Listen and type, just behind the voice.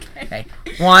Okay.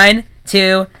 1,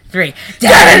 2, 3.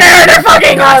 They're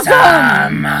fucking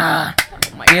awesome!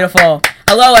 Beautiful.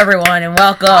 Hello, everyone, and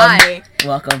welcome. Hi.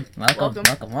 Welcome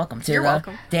to You're the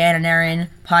welcome. Dan and Aaron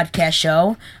podcast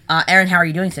show. Aaron, how are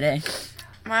you doing today?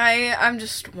 I'm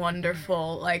just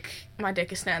wonderful. Like, my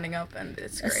dick is standing up, and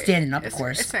it's great. Standing up, of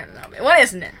course. It's standing up. What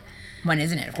isn't it? When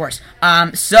isn't it? Of course.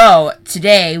 So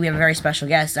today we have a very special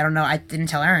guest. I don't know. I didn't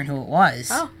tell Aaron who it was.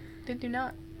 Oh, did you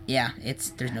not? Yeah,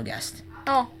 there's no guest.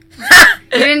 Oh.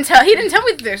 He didn't tell me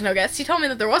that there's no guest. He told me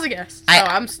that there was a guest.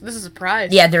 So this is a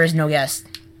surprise. Yeah, there is no guest.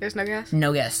 There's no guest?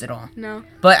 No guest at all. No.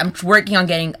 But I'm working on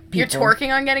getting people. You're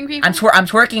twerking on getting people? I'm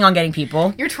twerking on getting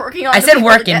people. You're twerking on I the said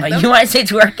people to working, get but them? you want to say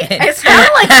twerking. It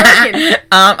sounded like twerking.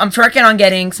 I'm twerking on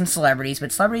getting some celebrities,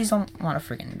 but celebrities don't want to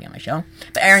freaking be on my show.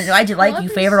 But Aaron, I did like you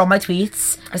favored all my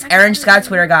tweets. Because Aaron just got a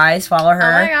Twitter, guys. Follow her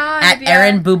Oh my God, at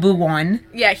yeah. AaronBooBoo1.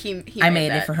 Yeah, he I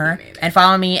made it for her. And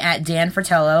follow me at Dan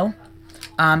Fratello.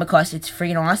 Because it's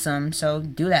freaking awesome. So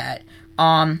do that.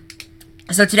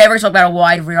 So today we're going to talk about a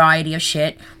wide variety of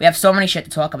shit. We have so many shit to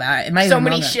talk about. It might So even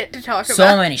many longer. shit to talk about.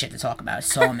 So many shit to talk about.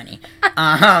 So many.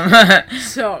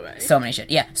 So many. So many shit.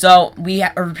 Yeah. So we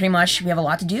have a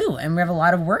lot to do, and we have a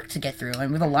lot of work to get through, and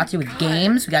we have a lot to do with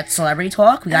games. We got celebrity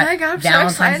talk. We got Oh my God, I'm so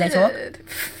Valentine's Day talk. excited.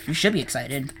 You should be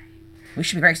excited. We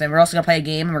should be very excited. We're also gonna play a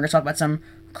game, and we're gonna talk about some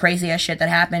crazy ass shit that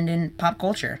happened in pop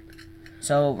culture.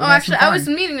 So. Oh, actually, I was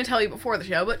meaning to tell you before the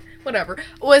show, but whatever.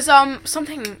 It was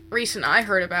something recent I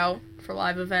heard about for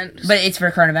live events. But it's for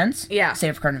current events. Yeah.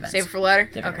 Save it for current events. Save it for later?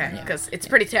 Save it for Okay, later, yeah. because it's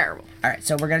pretty terrible. All right.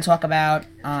 So we're gonna talk about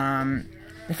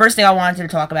the first thing I wanted to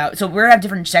talk about. So we're gonna have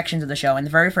different sections of the show, and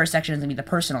the very first section is gonna be the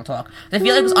personal talk. I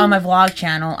feel like it was on my vlog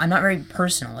channel. I'm not very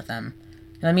personal with them.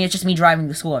 I mean, it's just me driving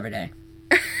to school every day.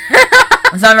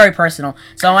 It's not very personal.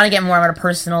 So I want to get more on a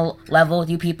personal level with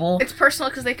you people. It's personal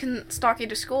because they can stalk you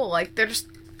to school. Like, they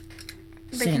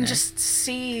Sitting can there. just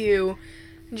see you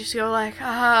and just go like,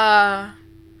 I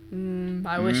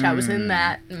wish I was in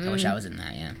that. I wish I was in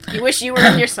that, yeah. You wish you were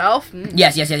in yourself?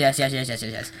 Yes. Yeah,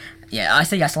 I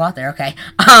said yes a lot there, okay.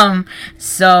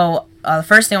 So, the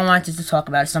first thing I wanted to talk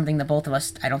about is something that both of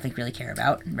us, I don't think, really care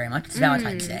about very much. It's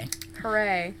Valentine's Day.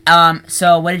 Hooray.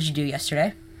 So what did you do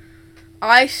yesterday?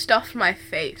 I stuffed my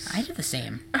face. I did the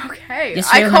same. Okay.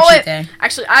 Yesterday I was my call cheat it, day.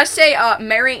 actually, I say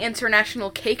Merry International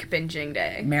Cake Binging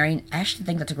Day. Mary, I actually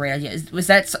think that's a great idea. Was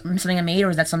that something I made, or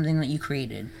was that something that you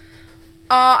created?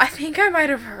 I think I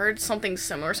might have heard something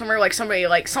similar somewhere, like somebody,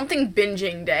 like, something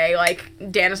binging day, like,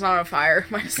 Dan is not on fire,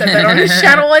 might have said that on his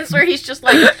channel once, where he's just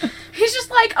like,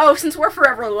 oh, since we're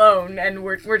forever alone, and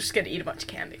we're just gonna eat a bunch of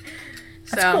candy.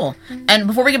 That's cool. And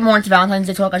before we get more into Valentine's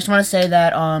Day talk, I just want to say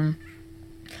that,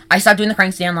 I stopped doing the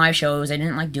Crank Stand live shows. I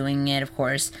didn't like doing it, of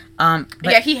course. But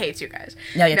Yeah, he hates you guys.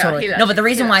 No, yeah, totally. he does. No, but the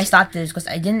reason He why I does. stopped it is because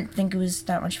I didn't think it was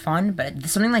that much fun. But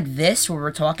something like this, where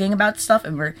we're talking about stuff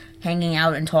and we're hanging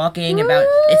out and talking about,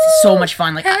 it's so much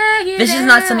fun. Like, this is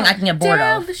not something I can get bored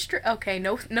of. Okay,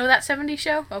 know that 70s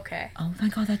show? Okay. Oh my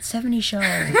god, that 70s show.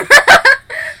 Burn!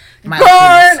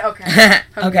 goodness. Okay.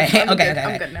 Okay.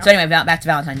 I'm good now. So anyway, back to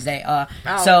Valentine's Day.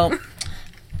 So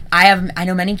I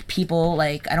know many people,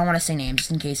 like, I don't want to say names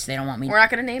just in case they don't want me. We're not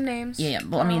gonna name names. Yeah.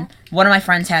 Well, I mean, one of my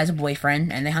friends has a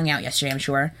boyfriend, and they hung out yesterday, I'm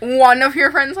sure. One of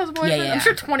your friends has a boyfriend? Yeah. I'm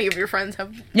sure 20 of your friends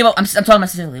have. Yeah, well, I'm talking about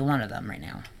specifically one of them right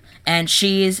now. And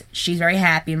she's very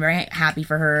happy. I'm very happy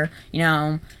for her. You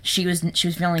know, she was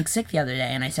feeling sick the other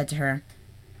day, and I said to her,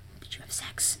 "Did you have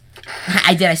sex?"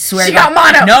 I did. I swear. She to God.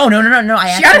 got mono. No.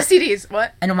 She got STDs.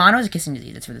 What? I know mono is a kissing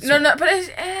disease. That's for the. No, but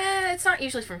it's not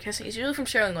usually from kissing. It's usually from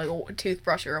sharing like a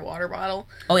toothbrush or a water bottle.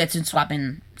 Oh yeah, it's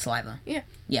swapping saliva. Yeah.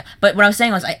 Yeah, but what I was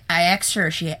saying was I asked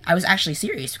her. I was actually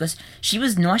serious because she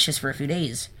was nauseous for a few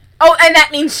days. Oh, and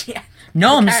that means yeah.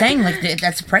 No, I'm Okay. saying like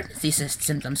that's a pregnancy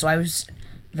symptom. So I was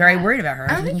very worried about her.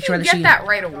 I don't making think sure you that get that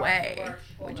right away.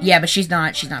 Yeah, but she's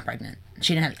not pregnant.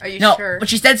 She didn't have. Are you no, sure? What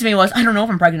she said to me was, "I don't know if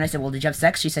I'm pregnant." I said, "Well, did you have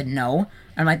sex?" She said, "No."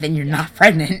 I'm like, "Then you're not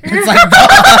pregnant." It's like,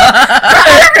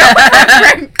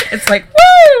 it's like,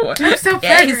 woo! I'm so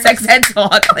Yeah, pregnant. sex ed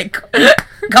talk. Like,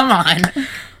 come on.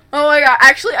 Oh my god!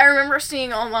 Actually, I remember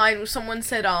seeing online someone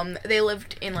said they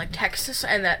lived in like Texas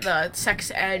and that the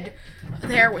sex ed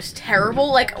there was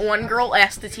terrible. Like one girl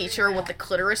asked the teacher what the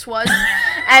clitoris was,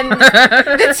 and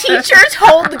the teacher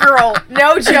told the girl,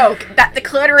 no joke, that the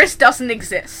clitoris doesn't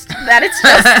exist. That it's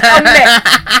just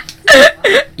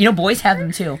a myth. You know, boys have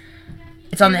them too.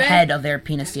 It's on Do the they? head of their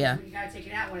penis. Yeah. You gotta take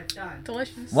it out when it's done.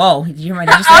 Delicious. Whoa! Did you hear my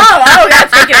dad just say? Oh,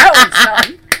 that's take it out when it's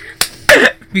done.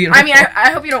 Beautiful. I mean,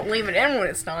 I hope you don't leave it in when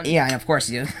it's done. Yeah, of course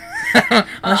you do.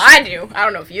 I do. I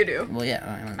don't know if you do. Well,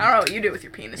 yeah. I don't know what you do with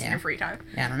your penis in Yeah. your free time.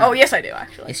 Yeah, I don't know. Oh, yes, I do,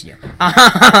 actually. Yes, you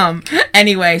do.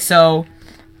 Anyway, so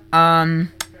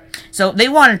So they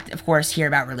want to, of course, hear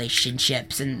about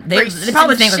relationships, and they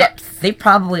probably think they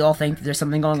probably all think there's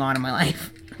something going on in my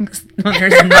life. There's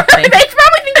nothing. They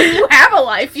probably think you have a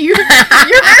life. You're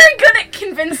very good at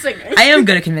convincing me. I am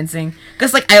good at convincing,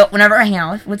 because like whenever I hang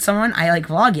out with someone, I like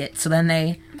vlog it, so then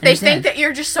they think that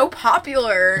you're just so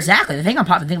popular. Exactly, they think I'm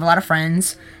popular. They have a lot of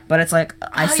friends. But it's like,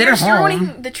 I sit at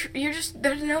home. You're just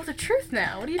there to know the truth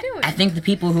now. What are you doing? I think the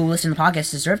people who listen to the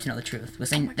podcast deserve to know the truth.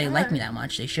 Because they like me that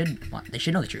much. They should know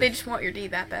the truth. They just want your D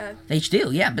that bad. They do,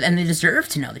 yeah. But and they deserve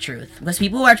to know the truth. Because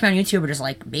people who watch me on YouTube are just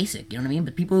like basic, you know what I mean?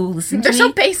 But people who listen to me... They're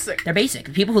so basic. They're basic.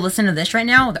 The people who listen to this right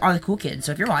now are the cool kids.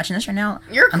 So if you're watching this right now...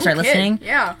 You're a cool kid. Listening.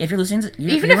 Yeah. If you're listening to...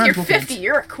 Even if you're 50,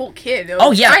 you're a cool kid.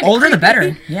 Oh, yeah. Older the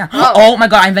better. Yeah. Oh, my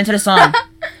God. I invented a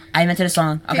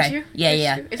song. Okay. Did you?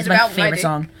 Yeah. Is it's it my favorite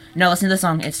song. No, listen to the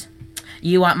song. It's...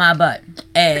 You want my butt.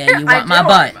 Hey, you want my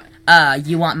butt.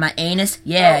 You want my anus?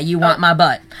 Yeah, you want my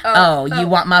butt. Oh, you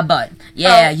want my butt.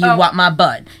 Yeah, you want my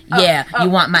butt. Yeah, you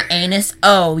want my anus?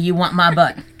 Oh, you want my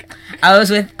butt. I was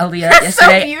with Aaliyah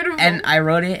yesterday, and I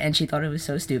wrote it, and she thought it was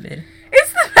so stupid.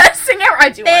 It's the best thing ever. I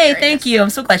do. Hey, thank you. I'm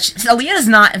so glad. Aaliyah is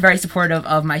not very supportive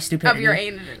of my stupidity. Of your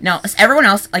anus. No, everyone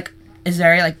else, like, is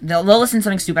very, like, they'll listen to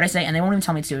something stupid I say, and they won't even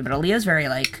tell me it's stupid, but Aaliyah's very,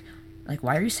 like,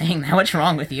 why are you saying that? What's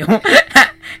wrong with you?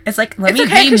 It's like, let me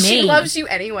be me. She loves you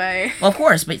anyway. Well, of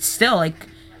course, but still, like,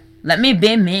 let me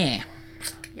be me.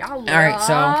 Yalla. All right,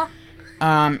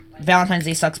 so, Valentine's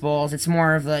Day sucks balls. It's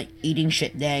more of a eating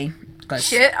shit day.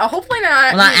 Shit? Oh, hopefully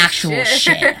not. Well, not actual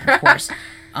shit, of course.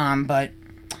 But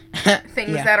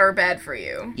things that are bad for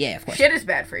you. Yeah, of course. Shit is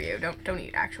bad for you. Don't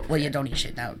eat actual. Well, shit. yeah, don't eat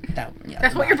shit.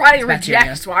 That's what your body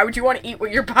rejects. Why would you want to eat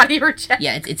what your body rejects?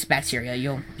 Yeah, it's bacteria.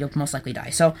 You'll most likely die.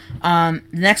 So, the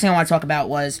next thing I want to talk about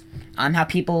was how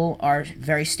people are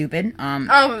very stupid. Do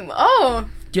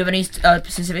you have any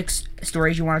specific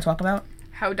stories you want to talk about?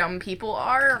 How dumb people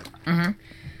are. Mm-hmm.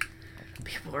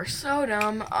 People are so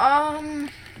dumb.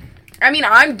 I mean,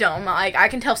 I'm dumb. Like, I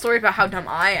can tell stories about how dumb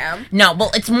I am. No, well,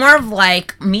 it's more of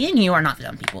like, me and you are not the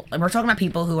dumb people. Like, we're talking about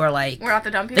people who are like... We're not the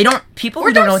dumb people? People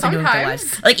who don't know what they're doing with their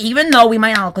lives. Like, even though we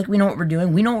might not look like we know what we're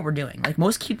doing, we know what we're doing. Like,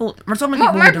 most people... We're talking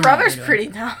about people who don't know what they're doing. My brother's pretty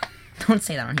dumb. Don't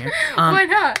say that on here. Why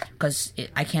not? Because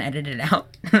I can't edit it out.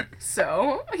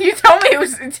 So? You told me it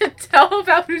was to tell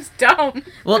about who's dumb.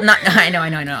 Well, I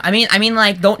know. I mean,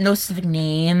 like, no specific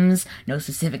names, no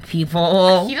specific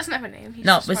people. He doesn't have a name. He's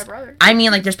just my brother. I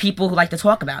mean, like, there's people who like to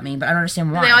talk about me, but I don't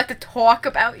understand why. They like to talk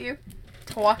about you?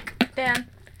 Talk, Dan?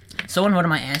 Someone wrote on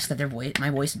my ass that my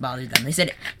voice bothers them. They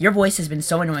said, your voice has been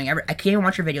so annoying. I can't even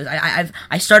watch your videos.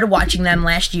 I started watching them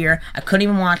last year. I couldn't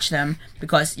even watch them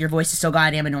because your voice is so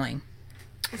goddamn annoying.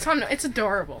 It's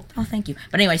adorable. Oh, thank you.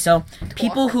 But anyway, so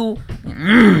people who...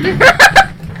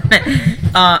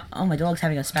 oh, my dog's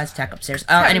having a spaz attack upstairs.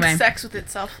 Anyway. Having sex with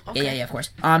itself. Okay. Yeah, of course.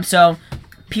 So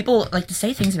people like to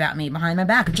say things about me behind my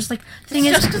back. Just like, the thing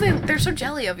is... Just because they're so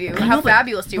jelly of you. How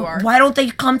fabulous you are. Why don't they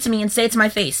come to me and say it to my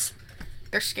face?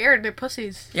 They're scared. They're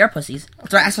pussies. They're pussies.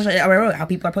 So I wrote how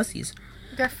people are pussies.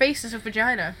 Their face is a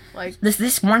vagina. Like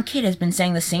this one kid has been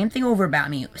saying the same thing over about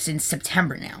me since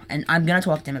September now, and I'm gonna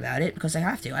talk to him about it because I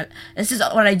have to. This is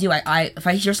what I do. If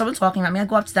I hear someone talking about me, I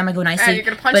go up to them. I go nicely. You're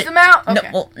gonna punch them out?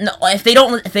 Okay. No. If they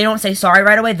don't say sorry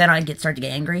right away, then I start to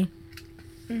get angry.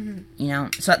 Mm-hmm. You know.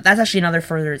 So that's actually another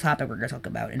further topic we're gonna talk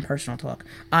about in personal talk.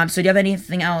 So do you have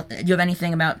anything else? Do you have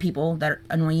anything about people that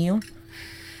annoy you?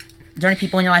 Is there any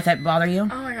people in your life that bother you?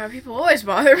 Oh my god, people always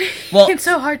bother me. Well, it's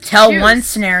so hard to tell choose. One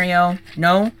scenario.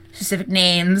 No specific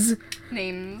names.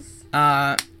 Names. Who?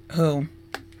 Oh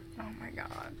my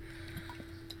god.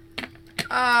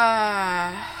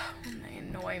 They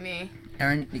annoy me.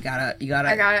 Aaron, you gotta. I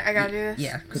gotta do this.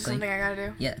 Yeah, quickly. Something I gotta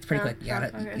do. Yeah, it's pretty quick. You gotta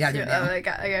do it now. I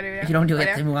gotta do it now. If you don't do it,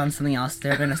 then move on to something else.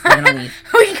 They're gonna leave.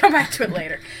 We can come back to it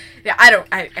later. Yeah,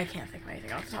 I can't think of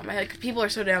anything off the top of my head. 'Cause people are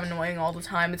so damn annoying all the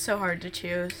time. It's so hard to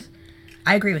choose.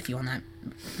 I agree with you on that.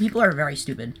 People are very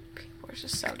stupid. People are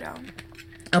just so dumb.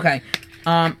 Okay.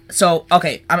 I'm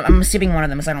skipping one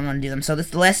of them because I don't want to do them. So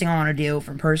the last thing I want to do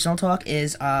from personal talk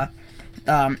is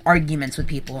arguments with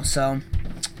people. So,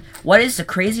 what is the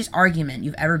craziest argument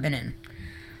you've ever been in?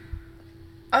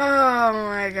 Oh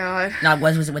my god. Now,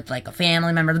 was it with like a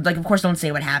family member? Like, of course, don't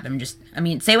say what happened.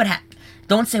 Say what happened.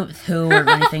 Don't say with who or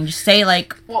anything. Just say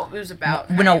like what it was about.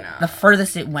 No, the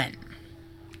furthest it went.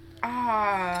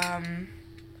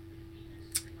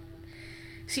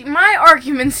 See, my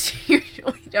arguments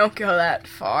usually don't go that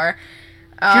far.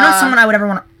 You're not someone I would ever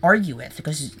want to argue with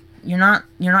because you're not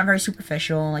very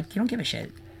superficial. Like, you don't give a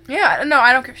shit. Yeah, no,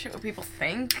 I don't give a shit what people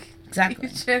think. Exactly.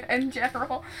 In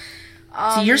general.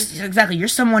 See, you're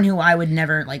someone who I would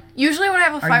never like. Usually when I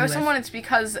have a fight argue with with. someone, it's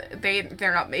because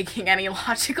they're not making any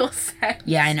logical sense.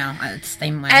 Yeah, I know. It's the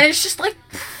same way. And it's just like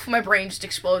my brain just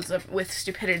explodes with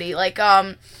stupidity. Like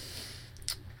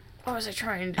what was I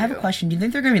trying to do? I have a question. Do you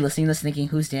think they're gonna be listening to this thinking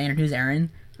who's Dan and who's Aaron?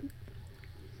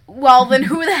 Well, then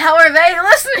who the hell are they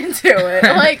listening to it?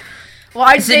 Like,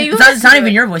 why did they listen It's not to even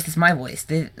it? your voice. It's my voice.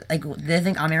 They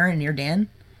think I'm Aaron and you're Dan.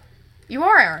 You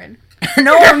are Aaron.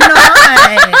 No, I'm not.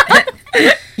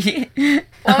 When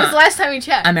was the last time you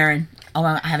checked? I'm Aaron. Oh,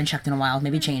 I haven't checked in a while.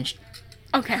 Maybe it changed.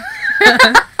 Okay.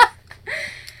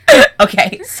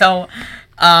 Okay, so,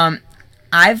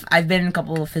 I've been in a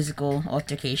couple of physical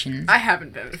altercations. I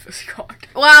haven't been in a physical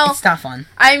argument. Well, It's not fun.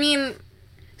 I mean,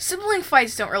 sibling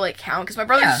fights don't really count because my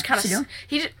brother Yeah, just kind yes,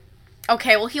 you of do.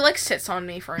 Okay, well he like sits on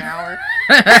me for an hour,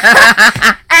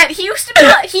 and he used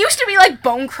to be like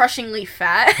bone crushingly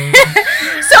fat, so it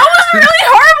was really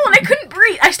horrible, and I couldn't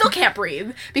breathe. I still can't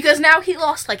breathe because now he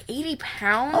lost like 80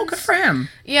 pounds. Oh, good for him.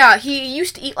 Yeah, he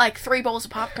used to eat like 3 bowls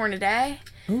of popcorn a day.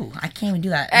 Ooh, I can't even do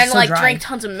that. And It's so like dry. drank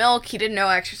tons of milk. He did no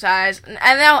exercise, and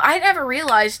now I never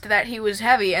realized that he was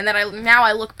heavy. And then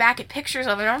I look back at pictures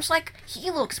of him, and I'm just like,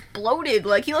 he looks bloated.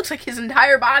 Like he looks like his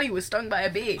entire body was stung by a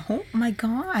bee. Oh my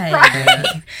god. Right?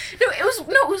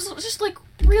 it was just like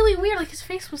really weird. Like his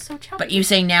face was so chubby. But you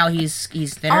saying now he's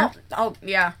thinner? Oh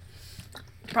yeah,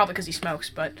 probably because he smokes,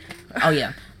 but Oh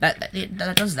yeah, that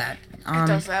does that. it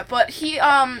does that. But he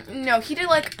no, he did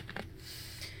like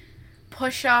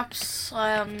push-ups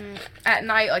at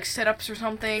night, like sit-ups or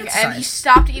something, That's and he nice.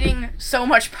 stopped eating so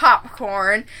much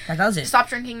popcorn. That does it. Stopped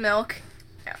drinking milk.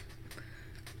 Yeah.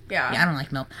 Yeah, I don't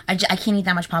like milk. I can't eat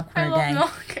that much I popcorn a love day.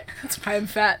 milk. That's why I'm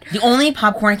fat. The only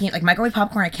popcorn I can eat, like microwave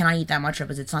popcorn, I cannot eat that much of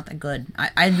because it's not that good.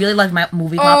 I really like my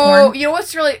movie Oh, popcorn. you know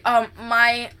what's really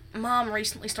my mom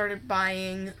recently started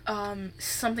buying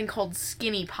something called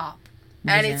Skinny Pop,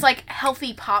 and is it's it? like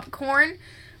healthy popcorn,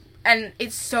 and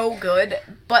it's so good.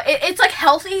 But it's like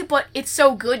healthy, but it's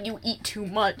so good you eat too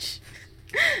much.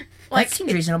 Like That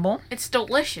seems reasonable. it's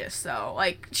delicious though.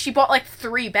 Like she bought like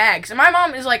 3 bags, and my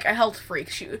mom is like a health freak.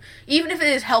 Even if it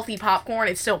is healthy popcorn,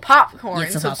 it's still popcorn. Yeah,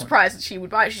 it's still so I'm popcorn. surprised that she would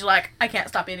buy it. She's like, I can't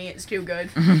stop eating it. It's too good.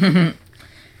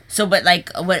 So, but like,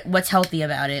 what's healthy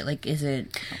about it? Like, is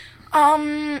it?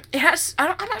 It has.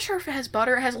 I'm not sure if it has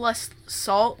butter. It has less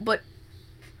salt, but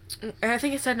I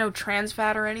think it said no trans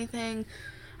fat or anything.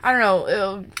 I don't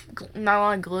know. Not a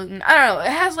lot of gluten. I don't know.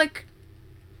 It has like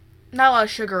not a lot of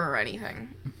sugar or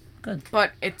anything. Good.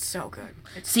 But it's so good.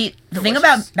 It's See, the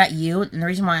delicious. thing about you, and the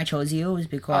reason why I chose you is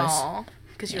because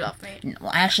because you love me. well,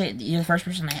 actually, you're the first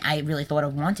person I really thought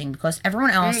of wanting because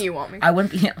everyone else, You want me. I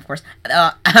wouldn't. Yeah, of course.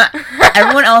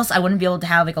 Everyone else, I wouldn't be able to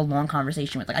have like a long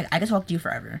conversation with. Like, I could talk to you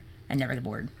forever and never get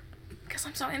bored. Because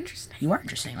I'm so interesting. You are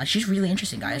interesting. Like, she's really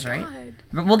interesting, guys, right? God.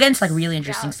 But we'll get into like really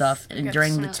interesting Yes, stuff we'll get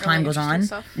during some the really time goes on.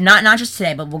 interesting stuff. Not just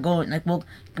today, but we'll go like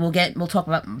we'll talk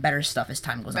about better stuff as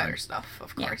time goes Better on. stuff,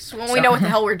 of Yeah. course. When So- we know what the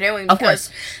hell we're doing. Of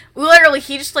Because literally,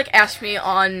 he just like asked me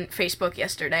on Facebook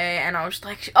yesterday, and I was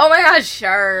like, "Oh my god,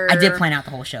 sure." I did plan out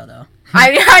the whole show though.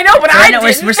 I know, but I know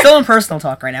didn't. we're still in personal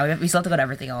talk right now. We still have to go to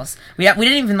everything else. We didn't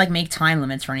even like make time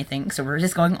limits for anything, so we're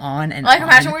just going on and Like, on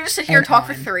imagine we just sit here and talk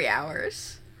for on. 3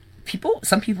 hours.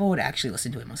 Some people would actually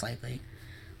listen to it most likely.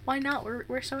 Why not?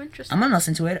 We're so interested. I'm gonna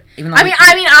listen to it, even though I mean,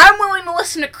 I'm willing to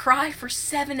listen to Cry for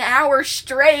 7 hours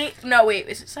straight. No, wait,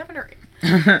 is it 7 or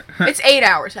 8? It's 8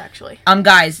 hours actually.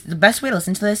 Guys, the best way to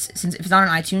listen to this, since if it's not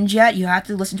on iTunes yet, you have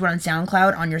to listen to it on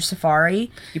SoundCloud on your Safari.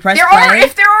 You press play.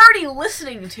 If they're already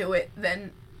listening to it,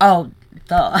 then Oh,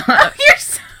 duh. you're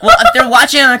so. Well, if they're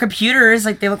watching on their computers,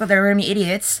 like they look like they're gonna be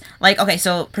idiots. Like, okay,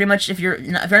 so pretty much if you're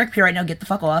on a computer right now, get the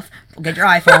fuck off. Get your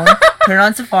iPhone, put it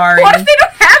on Safari. What if they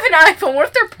don't have an iPhone? What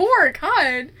if they're poor?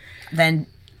 God. Then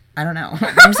I don't know.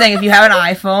 I'm saying if you have an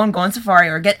iPhone, go on Safari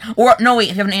or no wait,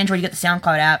 if you have an Android, you get the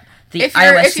SoundCloud app. The If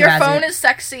iOS your has phone it. is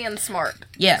sexy and smart.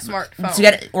 Yeah, Smartphone. So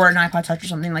get or an iPod Touch or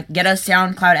something, like get a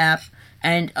SoundCloud app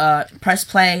and press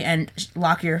play and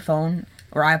lock your phone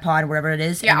or iPod, whatever it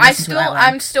is. Yeah, and listen to it that way.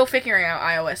 I'm still figuring out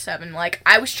iOS 7. Like,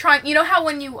 I was trying, you know how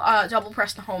when you double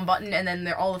press the home button and then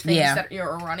all the things Yeah. that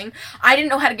you're running? I didn't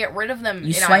know how to get rid of them You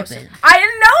in swipe iOS. it. I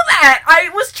didn't know that! I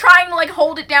was trying to, like,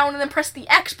 hold it down and then press the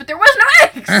X, but there was no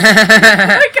X! Oh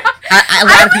my God. A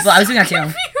lot of people. I was doing that too.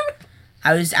 confused.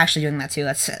 I was actually doing that too.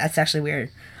 That's actually weird.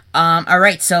 All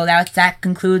right, so that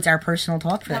concludes our personal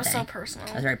talk for That the was day. so personal.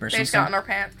 That was very personal. They just got in our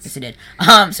pants. Yes, it did.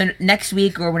 So next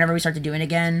week or whenever we start to do it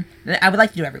again, I would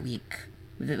like to do every week.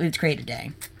 We'd create a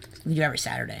day. We do every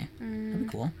Saturday. That'd be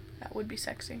cool. That would be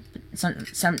sexy. Some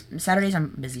Saturdays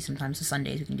I'm busy sometimes, so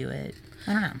Sundays we can do it.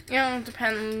 I don't know. Yeah, it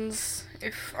depends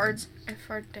if our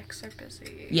dicks are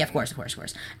busy. Yeah, of course.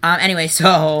 Anyway,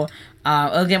 so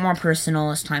it'll get more personal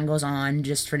as time goes on.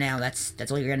 Just for now, that's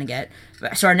all you're gonna get.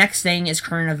 So our next thing is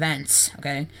current events.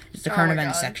 Okay, it's the current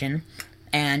events section,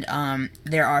 and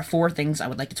there are 4 things I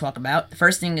would like to talk about. The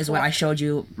first thing is what I showed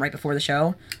you right before the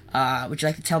show. Would you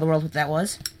like to tell the world what that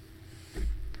was?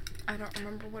 I don't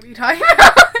remember what you're talking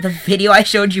about. The video I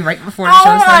showed you right before the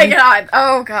show started.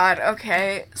 Oh god,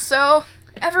 okay. So,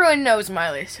 everyone knows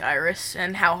Miley Cyrus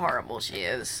and how horrible she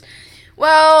is.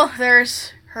 Well,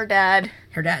 there's her dad.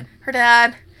 Her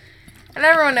dad. And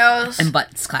everyone knows. And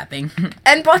butts clapping.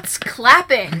 And butts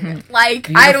clapping. Like,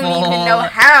 I don't even know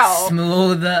how.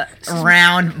 Smooth,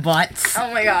 round butts. Oh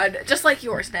my god. Just like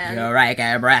yours, Dan.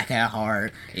 You break a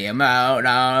heart. You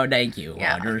no, thank you.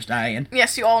 Understand?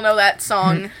 Yes, you all know that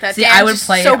song that See, Dan I would just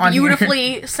play so it on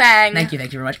beautifully sang. Thank you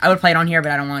very much. I would play it on here,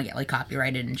 but I don't want to get, like,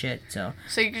 copyrighted and shit, so.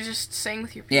 So you could just sing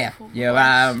with your Yeah. beautiful You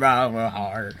voice. break a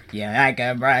heart. I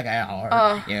can break a heart.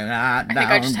 Oh, I think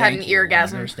I just had an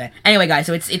eargasm. Anyway, guys,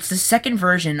 so it's the second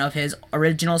version of his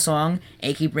original song,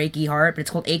 Achy Breaky Heart, but it's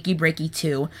called Achy Breaky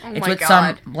 2. Oh It's my with God.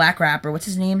 some black rapper. What's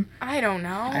his name? I don't know.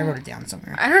 I wrote it down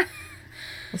somewhere. I don't.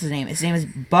 What's his name? His name is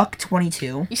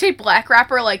Buck22. You say black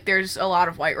rapper like there's a lot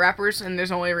of white rappers and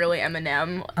there's only really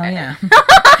Eminem. Oh, yeah.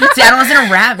 See, I don't listen to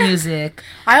rap music.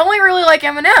 I only really like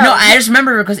Eminem. No, I just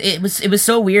remember because it was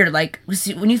so weird. Like,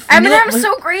 when you Eminem's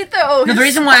so great though. No, the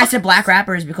reason why I said black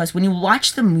rapper is because when you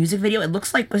watch the music video, it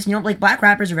looks like, because, like, black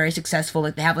rappers are very successful.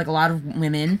 Like, they have, like, a lot of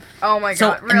women. Oh my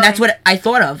god, really? And that's what I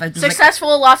thought of. I was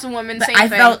Successful, lots of women, same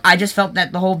thing. I just felt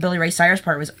that the whole Billy Ray Cyrus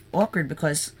part was awkward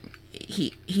because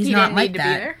he's he not didn't like need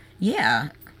that. to be there? Yeah.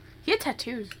 He had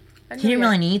tattoos. He didn't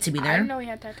really need to be there. I didn't know he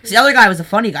had tattoos. See, the other guy was a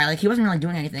funny guy. Like, he wasn't really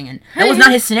doing anything, and that was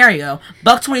not his scenario.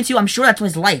 Buck22, I'm sure that's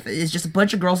his life. It's just a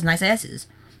bunch of girls with nice asses.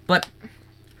 But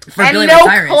for and Billy no Ray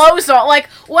Cyrus, clothes on. Like,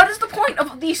 what is the point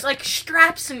of these, like,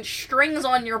 straps and strings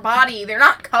on your body? They're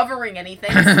not covering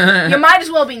anything. You might as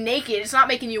well be naked. It's not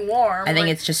making you warm. I think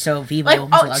it's just so Vivo like, who's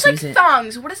oh, allowed it's to like use it.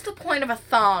 thongs. What is the point of a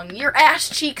thong? Your ass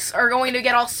cheeks are going to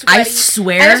get all sweaty. I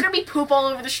swear. And there's gonna be poop all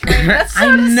over the string. That's so I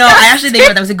disgusting. know. I actually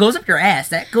think about that. It goes up your ass.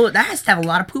 That has to have a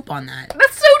lot of poop on that.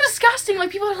 That's so disgusting.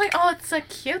 Like, people are like, oh, it's so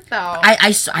cute though.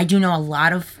 I do know a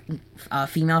lot of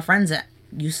female friends that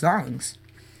use thongs.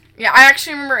 Yeah, I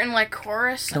actually remember in, like,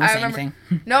 chorus. Don't I say remember,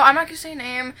 anything. No, I'm not gonna say a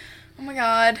name. Oh my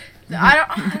god. I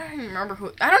don't even remember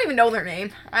who. I don't even know their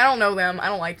name. I don't know them. I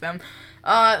don't like them.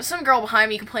 Some girl behind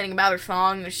me complaining about her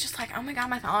thong. And it's just like, oh my god,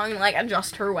 my thong. And, like,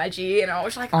 adjust her wedgie. And I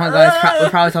was like, Oh my god, we're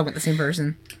probably talking about the same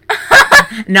person.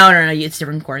 No, it's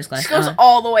different chorus class. She goes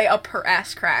all the way up her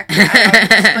ass crack.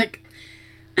 It's like,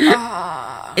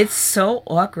 it's so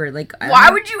awkward. Like, why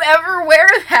would you ever wear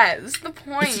that? Is the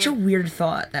point? It's such a weird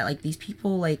thought that, like, these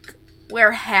people, like,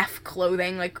 wear half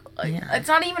clothing. Like Yeah. it's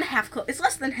not even half clothing. It's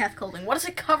less than half clothing. What is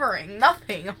it covering?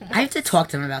 Nothing. I have to talk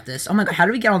to them about this. Oh my god, how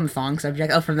do we get on the thong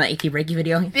subject? Oh, from the Achy Breaky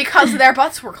video? Because their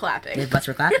butts were clapping. His butts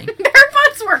were clapping. Their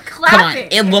butts were clapping.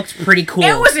 Come on, it looked pretty cool.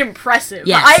 It was impressive.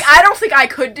 Yes. I don't think I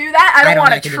could do that. I don't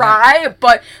want think I to could do try,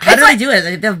 but How it's do like, they do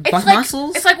it? They have butt like,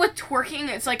 muscles? It's like with twerking.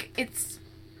 It's like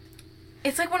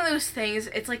it's like one of those things.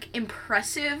 It's like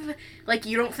impressive. Like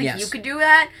you don't think Yes. you could do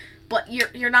that, but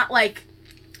you're not like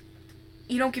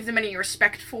you don't give them any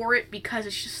respect for it because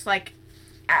it's just like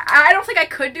I don't think I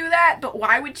could do that. But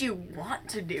why would you want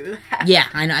to do that? Yeah,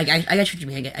 I know. I get what you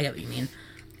mean. I get what you mean.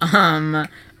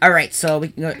 All right. So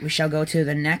we shall go to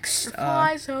the next. Your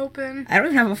fly's open. I don't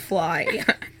even have a fly.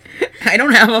 I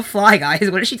don't have a fly, guys.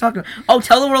 What is she talking about? Oh,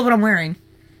 tell the world what I'm wearing.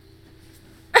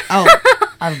 Oh,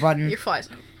 I have a button. Your fly's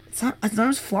open. It's not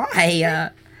a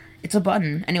fly. It's a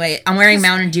button. Anyway, I'm wearing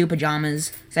Mountain Dew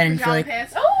pajamas. So I didn't feel Pajama like.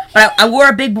 pants. Oh, But I wore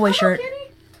a big boy shirt. kitty.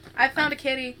 I found a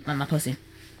kitty. On my pussy.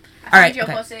 I All right. found you a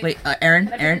Okay. pussy. Wait, Aaron.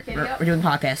 Can I pick Aaron, the kitty up? we're doing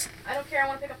podcast. I don't care. I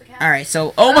want to pick up the cat. All right.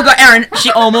 So, oh my god, Aaron,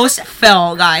 she almost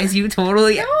fell, guys. You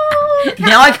totally. No,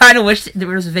 Now I kind of wish there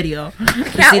was a video to see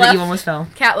that left. you almost fell.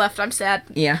 Cat left. I'm sad.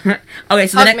 Yeah. Okay.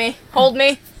 So Hug me. Hold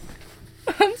me.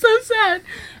 I'm so sad.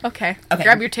 Okay. Okay.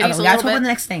 Grab your titties okay, a we gotta little talk about bit. the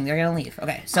next thing. They're gonna leave.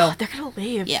 Okay. So. Oh, they're gonna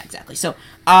leave. Yeah. Exactly. So.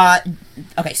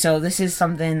 Okay. So this is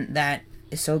something that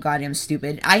is so goddamn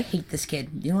stupid. I hate this kid.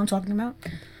 You know what I'm talking about?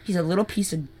 He's a little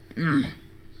piece of.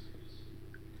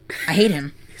 I hate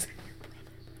him.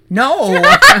 No.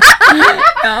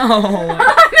 No.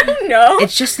 No.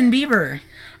 It's Justin Bieber.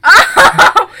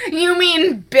 Oh, you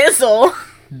mean Bizzle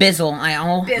Bizzle.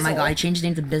 Oh my Bizzle. god, I changed his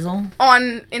name to Bizzle.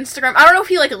 on Instagram? I don't know if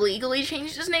he like legally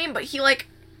changed his name, but he like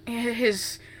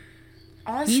his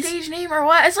on-stage name or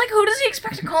what? It's like, who does he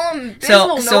expect to call him?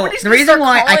 So Bizzle? the reason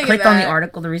why I clicked on the article.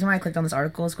 article, the reason why I clicked on this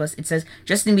article is because it says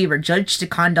Justin Bieber judged to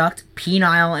conduct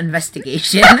penile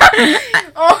investigation.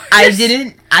 Oh, I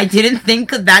didn't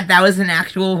think that was an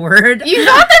actual word. You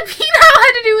thought that penile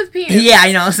had to do with penis? Yeah,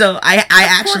 I know. So I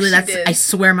actually you did. I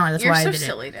swear my life, that's You're why so I did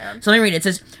silly, it. Dan. So let me read it. It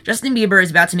says Justin Bieber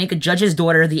is about to make a judge's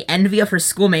daughter the envy of her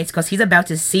schoolmates because he's about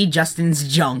to see Justin's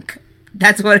junk.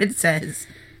 That's what it says.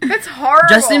 That's horrible.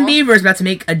 Justin Bieber is about to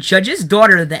make a judge's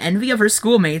daughter the envy of her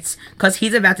schoolmates because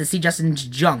he's about to see Justin's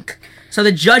junk. So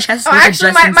the judge has to look actually,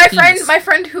 at Justin's penis. my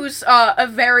friend who's a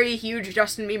very huge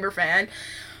Justin Bieber fan.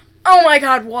 Oh my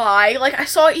god, why? Like, I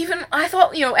thought,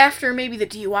 after maybe the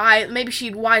DUI, maybe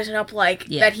she'd wisen up,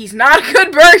 that he's not a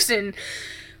good person.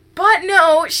 But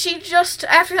no,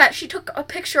 after that, she took a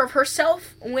picture of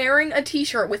herself wearing a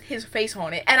t-shirt with his face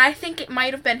on it, and I think it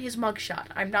might have been his mugshot.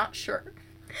 I'm not sure.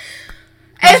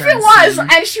 If it was,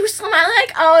 and she was smiling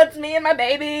like, oh, it's me and my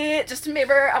baby, Justin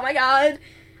Bieber, oh my god.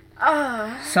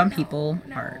 Some people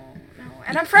are... No.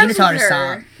 And I'm friends with her. You need to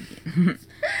tell her to stop.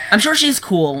 I'm sure she's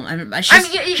cool.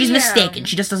 She's mistaken.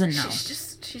 She just doesn't know.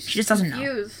 She just doesn't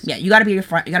confused. know. Yeah, you gotta be your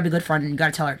friend. You gotta be a good friend, and you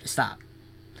gotta tell her to stop.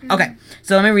 Okay,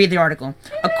 so let me read the article.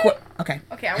 Okay,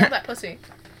 I want that pussy.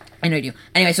 I know you do.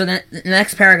 Anyway, so the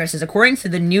next paragraph says, according to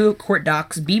the new court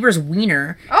docs, Bieber's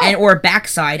wiener and or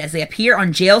backside, as they appear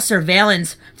on jail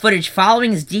surveillance footage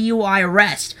following his DUI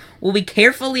arrest, will be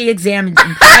carefully examined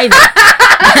in private.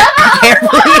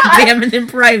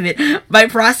 By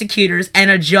prosecutors and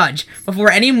a judge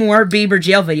before any more Bieber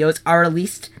jail videos are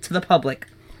released to the public.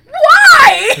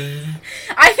 Why?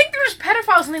 I think there's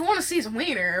pedophiles and they want to see his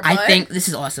wiener. But... I think this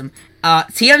is awesome.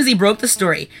 TMZ broke the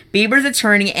story. Bieber's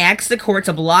attorney asked the court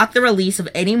to block the release of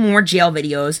any more jail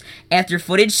videos after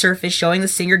footage surfaced showing the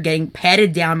singer getting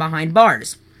patted down behind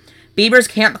bars. Bieber's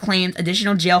camp claimed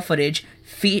additional jail footage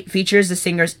features the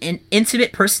singer's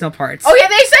intimate personal parts. Oh yeah,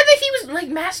 they said that he was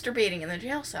masturbating in the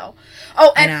jail cell.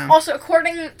 Oh, and also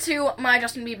according to my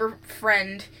Justin Bieber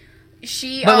friend,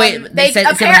 she according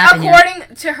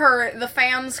to her, the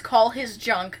fans call his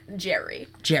junk Jerry.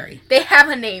 They have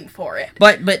a name for it.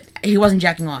 But he wasn't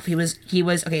jacking off. He was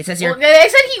okay. It says here. Well,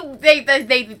 they said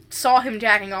they saw him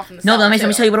jacking off in the cell. No, let me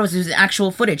tell you what it was. It was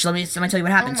actual footage. Let me tell you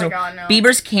what happened. Oh my God, no.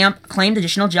 Bieber's camp claimed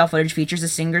additional jail footage features the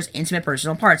singer's intimate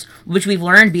personal parts, which we've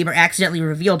learned Bieber accidentally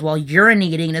revealed while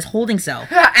urinating in his holding cell,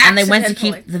 and they went to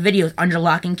keep the videos under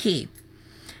lock and key.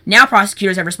 Now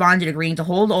prosecutors have responded agreeing to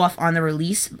hold off on the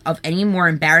release of any more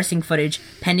embarrassing footage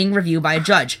pending review by a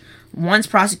judge. Once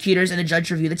prosecutors and the judge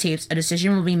review the tapes, a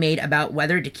decision will be made about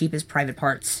whether to keep his private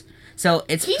parts. So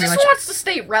it's he just wants to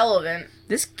stay relevant.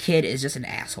 This kid is just an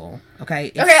asshole,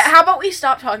 okay? Okay, how about we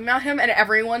stop talking about him and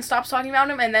everyone stops talking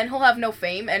about him and then he'll have no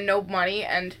fame and no money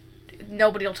and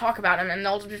nobody will talk about him and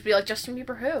they'll just be like, Justin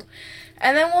Bieber who?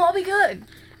 And then we'll all be good.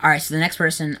 Alright, so the next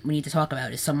person we need to talk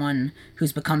about is someone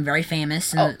who's become very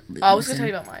famous. I was going to tell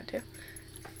you about mine, too.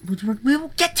 We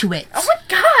will get to it. Oh, my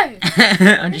God!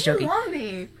 I'm just joking. You love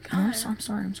me. Oh, I'm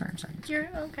sorry. You're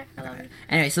okay. I love you.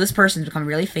 Anyway, so this person's become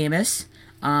really famous.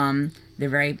 They're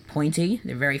very pointy.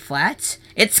 They're very flat.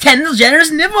 It's Kendall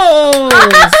Jenner's nipples!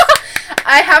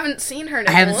 I haven't seen her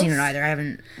nipples. I haven't seen her either. I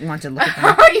haven't wanted to look at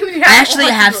them. I actually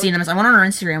have seen them. I went on her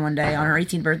Instagram one day on her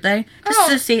 18th birthday. Just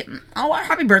to see,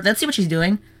 happy birthday. Let's see what she's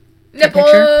doing.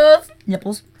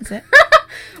 Nipples. That's it.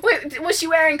 Wait, was she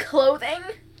wearing clothing?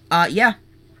 Yeah.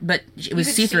 But it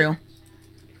was see-through. You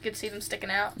could see them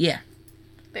sticking out? Yeah.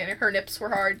 Her nips were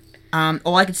hard.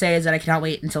 All I can say is that I cannot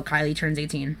wait until Kylie turns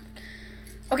 18.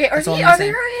 Okay, are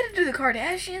they related to the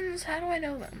Kardashians? How do I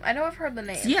know them? I know I've heard the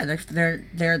name. Yeah,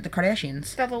 they're the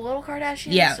Kardashians. They're the little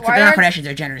Kardashians? Yeah, they're not Kardashians,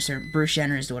 they're Jenners. They're Bruce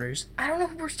Jenner's daughters. I don't know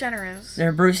who Bruce Jenner is.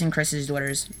 They're Bruce and Chris's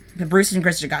daughters. Bruce and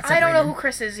Chris got separated. I don't know who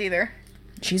Chris is either.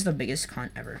 She's the biggest cunt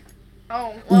ever.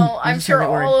 Oh, well, I'm sure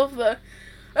all of the...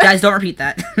 Guys, don't repeat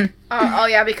that. Oh,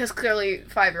 yeah, because clearly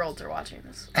 5-year-olds are watching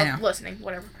this. I know. Listening,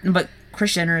 whatever. But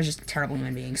Kris Jenner is just a terrible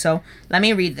human being. So, let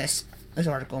me read this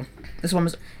article.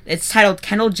 It's titled,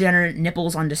 Kendall Jenner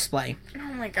Nipples on Display.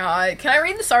 Oh my god. Can I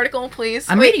read this article, please?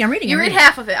 I'm reading. You read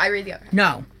half of it, I read the other.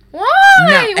 No. Why?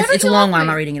 No, it's a long one. I'm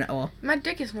not reading it at all. My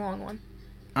dick is a long one.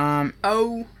 I'm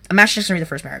actually just going to read the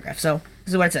first paragraph. So,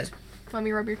 this is what it says. Let me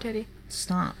rub your titty.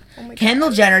 Stop. Oh my God.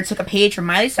 Kendall Jenner took a page from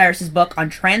Miley Cyrus's book on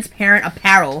transparent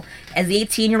apparel as the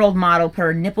 18-year-old model put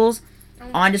her nipples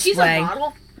on display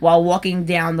while walking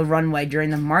down the runway during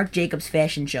the Marc Jacobs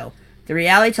fashion show. The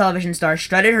reality television star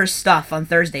strutted her stuff on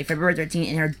Thursday, February 13th,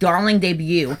 in her darling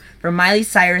debut for Miley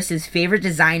Cyrus's favorite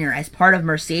designer as part of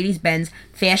Mercedes-Benz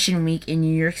Fashion Week in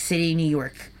New York City, New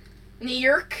York. New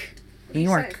York. New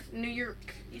York. New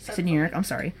York. You said New York. I'm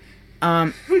sorry.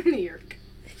 New York.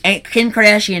 And Kim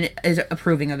Kardashian is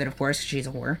approving of it, of course, 'cause she's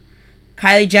a whore.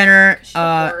 Kylie Jenner,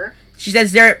 she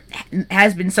says there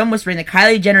has been some whispering that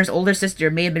Kylie Jenner's older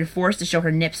sister may have been forced to show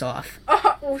her nips off.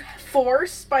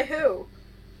 Forced? By who?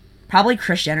 Probably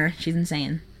Kris Jenner. She's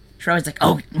insane. She's always like,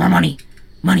 oh, more money.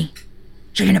 Money.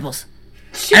 Show your nipples.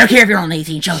 I don't care if you're only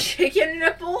 18. Show. Chicken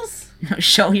nipples? No,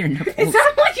 show your nipples. It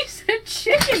sounded like you said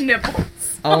chicken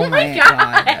nipples. Oh my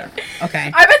god.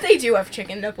 Okay. I bet they do have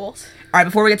chicken nipples. Alright,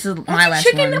 before we get to my last one. What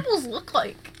do chicken nipples look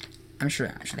like? I'm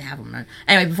sure they have them.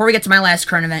 Anyway, before we get to my last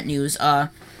current event news,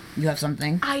 you have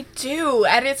something? I do,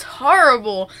 and it's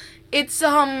horrible. It's,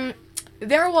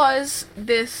 there was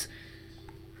this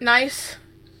nice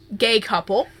gay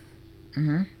couple.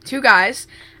 Mm-hmm. 2 guys,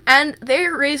 and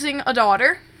they're raising a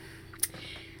daughter.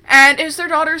 And it's their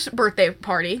daughter's birthday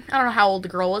party. I don't know how old the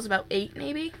girl was, about 8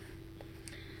 maybe.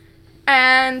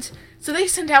 And so they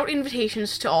sent out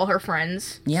invitations to all her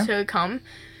friends to come.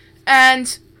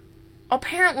 And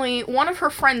apparently one of her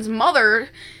friend's mother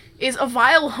is a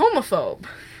vile homophobe.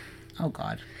 Oh,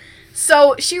 God.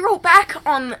 So she wrote back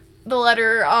on the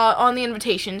letter, on the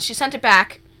invitation. She sent it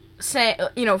back, say,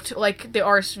 to, like, the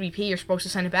RSVP, you're supposed to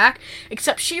send it back.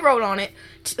 Except she wrote on it,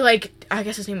 I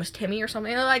guess his name was Timmy or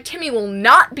something. Like, Timmy will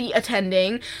not be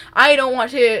attending. I don't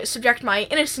want to subject my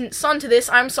innocent son to this.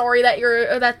 I'm sorry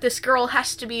that this girl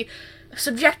has to be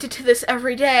subjected to this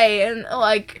every day. And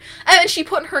then she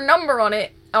put her number on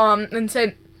it, and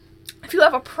said, if you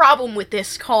have a problem with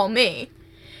this, call me.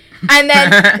 And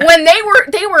then when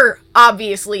they were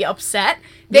obviously upset,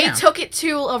 they took it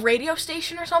to a radio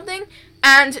station or something,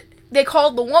 and they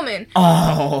called the woman.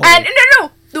 Oh. And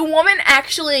no, the woman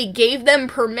actually gave them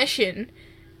permission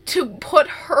to put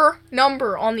her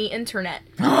number on the internet.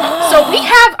 So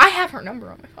I have her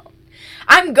number on my phone.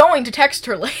 I'm going to text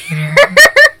her later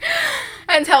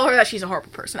and tell her that she's a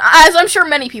horrible person, as I'm sure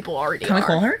many people already are. Can we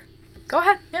call her? Go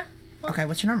ahead. Yeah. Okay,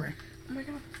 what's your number? Oh my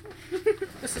god.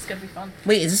 This is gonna be fun.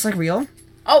 Wait, is this like real?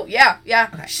 Oh, yeah.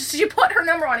 Okay. She put her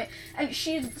number on it, and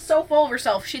she's so full of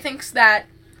herself, she thinks that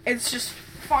it's just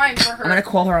fine for her. I'm gonna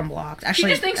call her unblocked. Actually,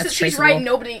 she just thinks that that's she's traceable. right,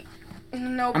 nobody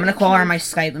I'm gonna call her on my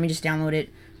Skype. Let me just download it.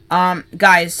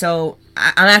 Guys, so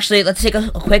I'm actually, let's take a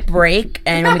quick break,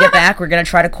 and when we get back, we're gonna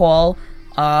try to call,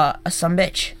 a some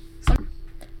bitch.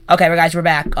 Okay, guys, we're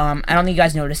back. I don't think you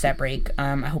guys noticed that break.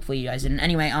 Hopefully you guys didn't.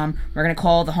 Anyway, we're gonna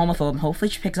call the homophobe, and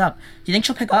hopefully she picks up. Do you think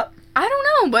she'll pick up? I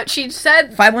don't know, but she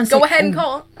said 516. go ahead and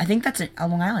call. I think that's a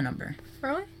Long Island number.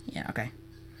 Really? Yeah, okay.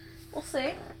 We'll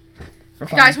see. If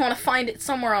you guys want to find it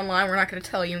somewhere online, we're not going to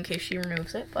tell you in case she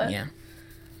removes it, but... Yeah.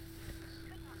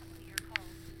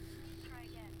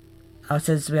 Oh, it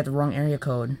says we have the wrong area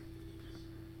code.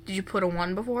 Did you put a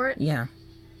 1 before it? Yeah.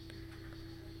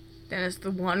 Then is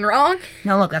the 1 wrong?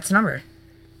 No, look, that's the number.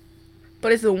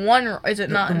 But is the 1... Is it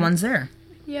not... The 1's there.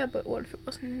 Yeah, but what if it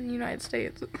wasn't in the United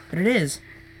States? But it is.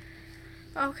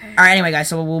 Okay. Alright, anyway, guys,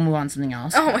 so we'll move on to something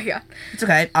else. Oh my god. It's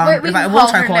okay. Wait, we'll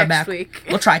try to call her back. Week.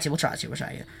 We'll try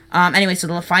to. Anyway, so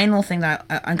the final thing that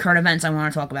on current events I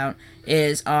want to talk about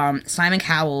is Simon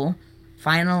Cowell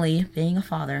finally being a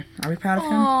father. Are we proud of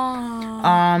him?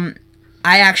 Aww.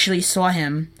 I actually saw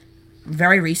him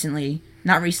very recently.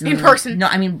 Not recently. In person. No,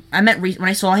 I mean, I meant when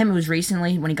I saw him, it was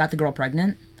recently when he got the girl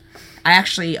pregnant. I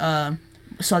actually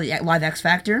saw the live X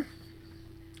Factor,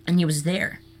 and he was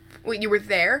there. Wait, you were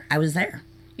there? I was there.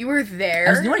 You were there? I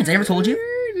was in the audience. I never told you?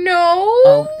 No.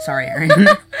 Oh, sorry, Aaron.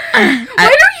 Why don't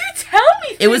you tell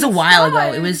me? It was a while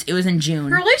ago. It was in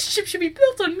June. A relationship should be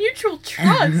built on mutual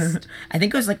trust. I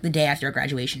think it was like the day after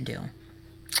graduation too.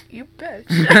 You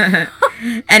bitch.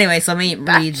 Anyway, so let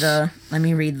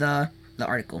me read the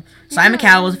article. Simon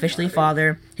Cowell was officially a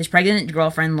father. His pregnant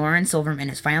girlfriend, Lauren Silverman,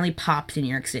 has finally popped in New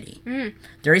York City.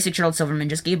 36-year-old Silverman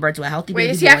just gave birth to a healthy baby boy.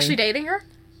 Wait, is he actually dating her?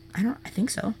 I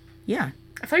think so. Yeah.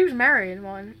 I thought he was married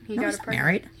when he got pregnant.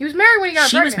 Married? He was married when he got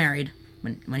pregnant. She was married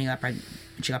when he got pregnant.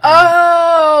 She got pregnant.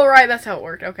 Oh, right, that's how it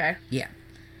worked. Okay. Yeah.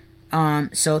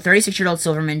 So 36-year-old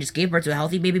Silverman just gave birth to a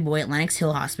healthy baby boy at Lenox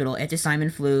Hill Hospital after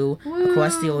Simon flew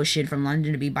across the ocean from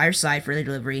London to be by her side for the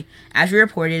delivery. As we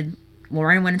reported,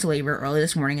 Lauren went into labor early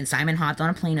this morning, and Simon hopped on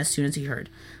a plane as soon as he heard.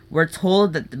 We're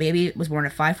told that the baby was born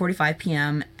at 5:45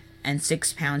 p.m. and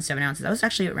 6 pounds 7 ounces. That was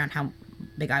actually around how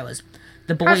big I was.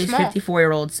 The boy is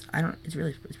 54-year-old. It's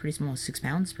pretty small. 6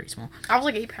 pounds? It's pretty small. I was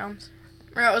like 8 pounds.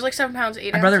 No, it was like 7 pounds, 8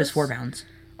 ounces. My brother was 4 pounds.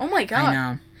 Oh my god. I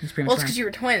know. He's premature. Well, it's because you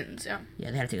were twins, yeah.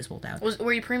 Yeah, they had to take us both out.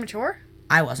 Were you premature?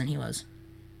 I wasn't. He was.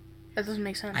 That doesn't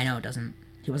make sense. I know it doesn't.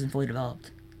 He wasn't fully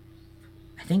developed.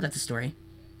 I think that's the story.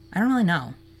 I don't really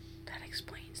know. That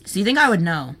explains. So you think I would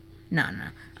know? No.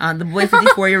 The boy,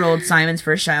 54-year-old, Simon's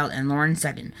first child, and Lauren's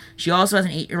second. She also has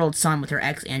an 8-year-old son with her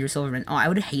ex, Andrew Silverman. Oh, I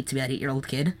would hate to be that 8-year-old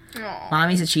kid. Aw.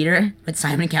 Mommy's a cheater with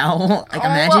Simon Cowell. Like, Oh,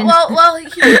 imagine. Well,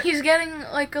 he's getting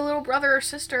like a little brother or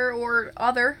sister or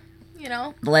other, you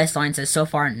know. The last line says, so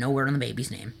far, no word on the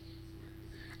baby's name.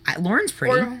 Lauren's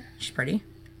pretty. Or- She's pretty.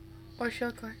 What does she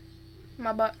look like?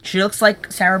 My butt. She looks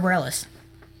like Sarah Bareilles.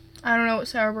 I don't know what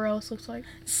Sarah Bareilles looks like.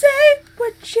 Say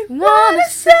what you wanna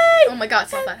say. Oh my god,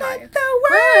 it's not that high. Let the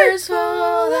words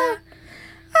fall fall out.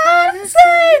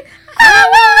 Honestly, I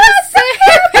wanna say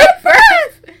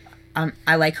it.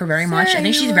 I like her very much. I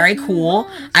think she's very cool.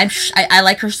 I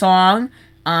like her song.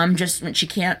 Just when she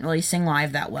can't really sing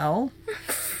live that well.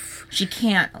 She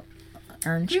can't.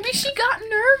 Maybe she got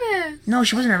nervous. No,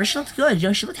 she wasn't nervous. She looked good. You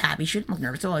know, she looked happy. She didn't look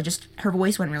nervous at all. Just her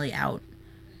voice went really out.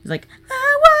 It was like,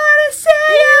 I wanna say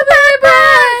you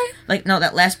bye. Like, no,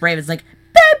 that last brave is like,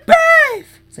 brave.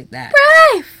 It's like that.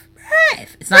 Brave.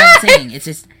 It's not even singing. It's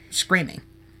just screaming.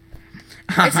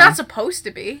 It's not supposed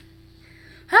to be.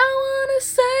 I wanna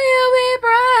say you'll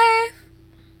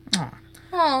be brave.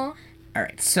 Aw. Aw. All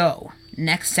right, so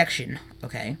next section,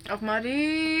 okay, Of my Of your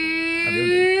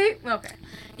D. Okay.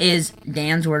 is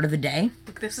Dan's word of the day.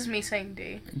 Look, this is me saying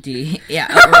D. D. Yeah,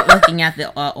 we're looking at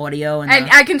the audio and And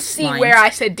the I can see lines. where I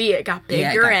said D. It got Yeah, it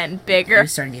bigger got- and It bigger.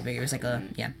 was starting to get bigger. It was like a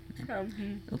Mhm.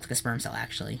 it looked like a sperm cell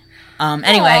actually.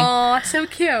 Anyway, Aw, so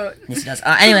cute. yes it does.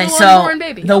 Anyway, Little so unborn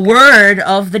baby. the word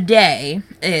of the day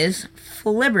is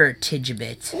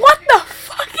flibbertigibbet. What the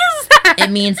fuck is that? It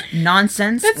means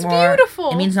nonsense. That's or,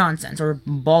 beautiful. It means nonsense or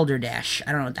balderdash.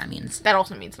 I don't know what that means. That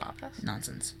also means not this.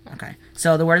 Nonsense. Okay.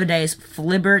 So the word of the day is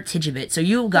flibbertigibbet. So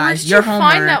you Where guys, did your you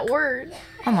homework find that word?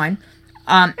 online.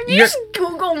 Have you Your, just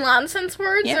Google nonsense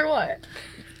words Yeah. or what?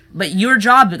 but your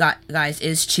job, guys,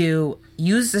 is to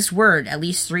use this word at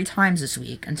least 3 times this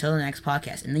week until the next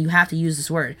podcast, and then you have to use this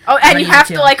word. Oh, I'm and gonna you use it have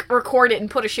to too. like record it and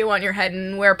put a shoe on your head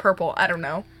and wear purple. I don't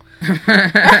know.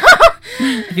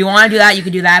 If you want to do that, you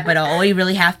can do that. But all you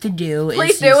really have to do is Please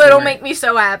use do. the It'll word. make me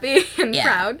so happy and Yeah.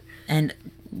 proud. And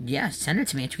yeah, send it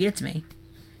to me. Tweet it to me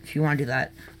if you want to do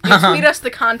that. You tweet us the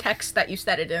context that you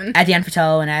said it in. At Dan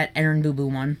Patel and at Aaron Boo Boo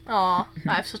one. Aw,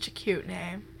 I have such a cute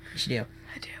name. You should do.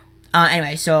 I do.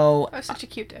 Anyway, so I have such a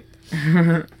cute dick.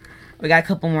 we got a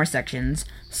couple more sections.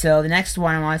 So the next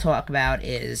one I want to talk about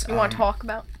is You want to talk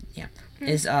about?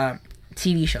 is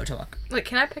TV show talk. Wait,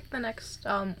 can I pick the next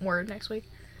word next week?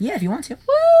 Yeah, if you want to.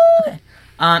 Woo!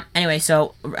 Okay. Anyway,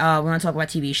 so we want to talk about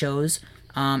TV shows.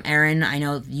 Aaron, I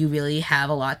know you really have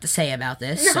a lot to say about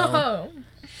this. No.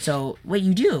 So wait,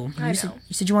 you do. I You know.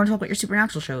 said you want to talk about your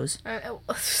supernatural shows.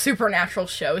 Supernatural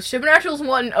shows. Supernatural's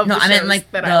one of No, the I shows meant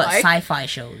like that the I like. sci-fi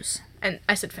shows. And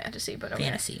I said fantasy, but okay.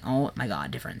 Fantasy. Oh my god,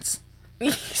 difference.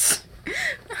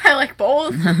 I like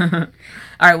both. All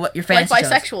right, what your Like fantasy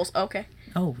shows? bisexuals. Okay.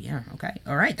 Oh yeah, okay.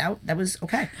 All right, that was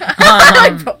okay. I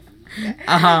like both.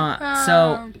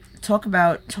 So talk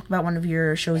about one of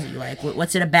your shows that you like.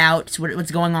 What's it about? What's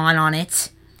going on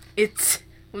it? What's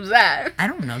that? I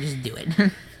don't know. Just do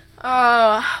it.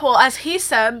 Well, as he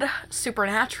said,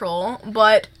 Supernatural,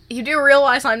 but you do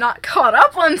realize I'm not caught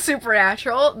up on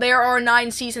Supernatural. There are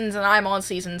 9 seasons and I'm on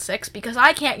season 6 because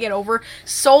I can't get over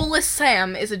Soulless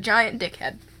Sam is a giant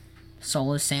dickhead.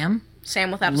 Soulless Sam. Sam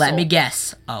without a Let soul. me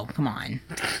guess. Oh, come on.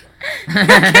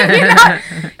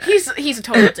 He's a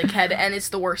total dickhead, and it's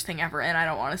the worst thing ever, and I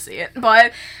don't want to see it.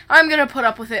 But I'm gonna put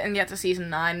up with it and get to season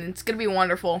 9, and it's gonna be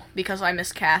wonderful because I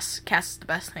miss Cass. Cass is the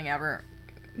best thing ever.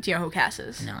 Do you know who Cass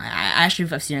is? No, I actually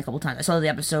I've seen it a couple times. I saw the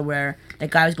episode where that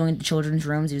guy was going into children's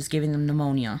rooms. He was giving them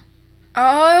pneumonia.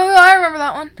 Oh, I remember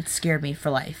that one. It scared me for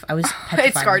life. I was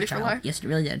petrified. scarred as a you for child. life? Yes, it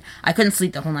really did. I couldn't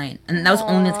sleep the whole night, and that was the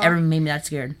only thing that's ever made me that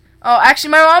scared. Oh, actually,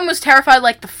 my mom was terrified.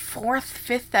 Like the 4th,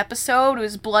 5th episode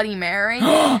was Bloody Mary.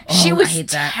 She Oh, was I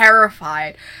hate that.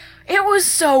 terrified. It was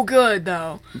so good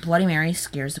though. Bloody Mary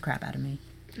scares the crap out of me.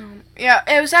 Yeah,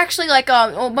 it was actually like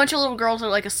a bunch of little girls at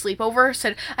like a sleepover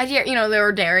said, I dare, they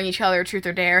were daring each other, truth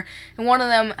or dare, and one of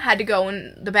them had to go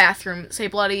in the bathroom, say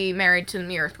Bloody Mary to the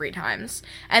mirror 3 times,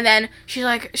 and then she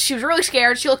was really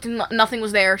scared. She looked and nothing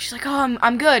was there. She's like, oh,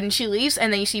 I'm good, and she leaves,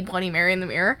 and then you see Bloody Mary in the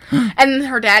mirror, and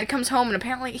her dad comes home, and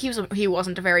apparently he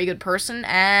wasn't a very good person,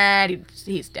 and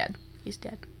he's dead. He's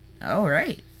dead. Oh,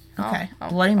 right. Okay. Oh,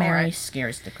 Bloody Mary alright.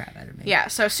 scares the crap out of me. Yeah,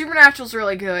 so Supernatural's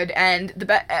really good, and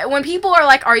when people are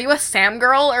like, are you a Sam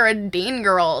girl or a Dean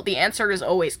girl, the answer is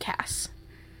always Cass.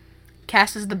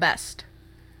 Cass is the best.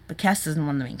 But Cass isn't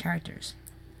one of the main characters.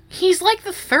 He's like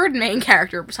the 3rd main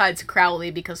character besides Crowley,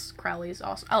 because Crowley is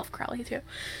awesome. I love Crowley too.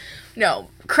 No,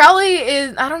 Crowley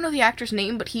is, I don't know the actor's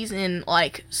name, but he's in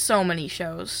like so many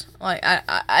shows. Like,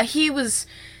 he was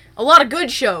a lot of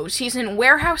good shows. He's in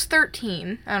Warehouse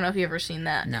 13. I don't know if you've ever seen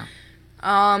that. No.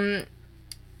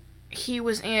 He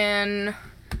was in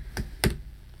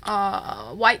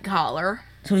White Collar.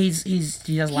 So he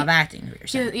does a lot of acting. What you're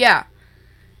saying. Yeah.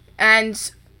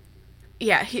 And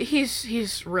yeah,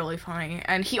 he's really funny,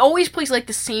 and he always plays like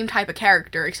the same type of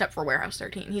character except for Warehouse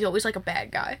 13. He's always like a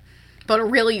bad guy, but a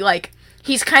really like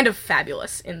he's kind of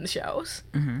fabulous in the shows.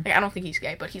 Mm-hmm. Like, I don't think he's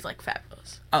gay, but he's like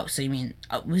fabulous. Oh, so you mean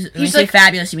when you He's say like-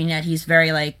 fabulous, you mean that he's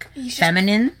very like He's just-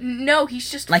 feminine? No,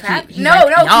 he's just Like fab- he's no,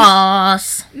 like, no,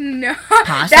 yes, no.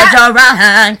 pasta That-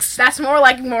 ranks. that's more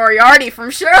like Moriarty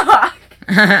from Sherlock.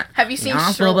 Have you seen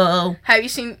Yes, Sherlock? Bobo. Have you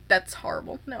seen? That's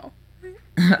horrible. No.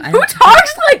 I Who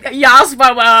talks like Yas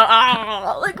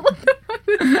Baba? Like what the fuck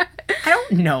was that?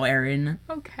 don't know Erin.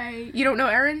 Okay, you don't know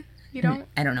Erin? You don't?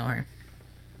 I don't know her.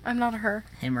 I'm not a her.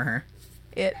 Him or her.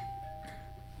 It.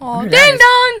 Oh, wonder who ding that is.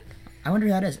 dong! I wonder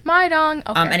who that is. My dong.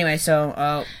 Okay. Anyway, so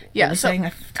Yeah, what was so- saying?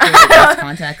 I totally lost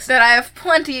context. That I have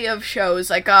plenty of shows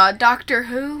like Doctor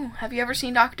Who. Have you ever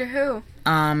seen Doctor Who?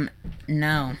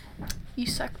 No, You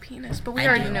suck penis, but we I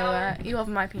already do. know that. You love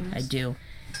my penis. I do.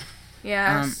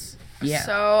 Yes. yeah.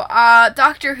 So,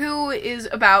 Doctor Who is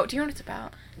about. Do you know what it's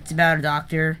about? It's about a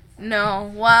doctor.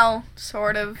 No. Well,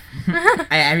 sort of.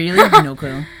 I really have no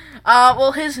clue.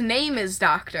 Well, his name is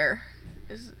Doctor.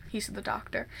 He's the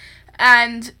Doctor,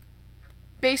 and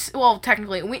well,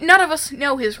 technically, none of us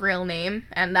know his real name,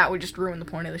 and that would just ruin the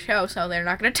point of the show. So they're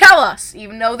not going to tell us,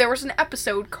 even though there was an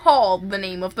episode called "The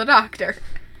Name of the Doctor."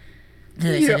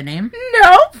 Did they You say don't- the name?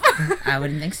 Nope. I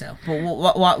wouldn't think so. But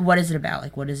what is it about?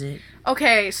 Like, what is it?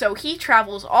 Okay, so he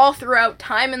travels all throughout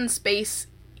time and space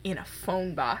in a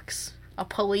phone box. A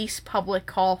police public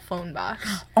call phone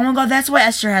box. Oh my god, that's why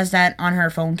Esther has that on her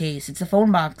phone case. It's a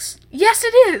phone box. Yes,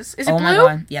 it is. Is it Oh blue? my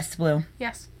god, yes, it's blue.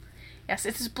 Yes. Yes,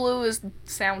 it's as blue as the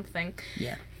sound thing.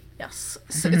 Yeah. Yes.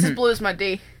 So it's as blue as my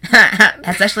D.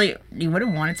 That's actually, you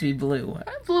wouldn't want it to be blue.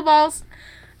 Blue balls.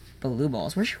 Blue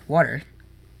balls. Where's your water?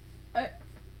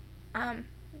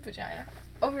 Vagina.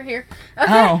 Over here.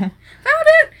 Okay. Oh. Found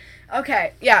it!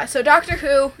 Okay, yeah, so Doctor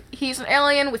Who, he's an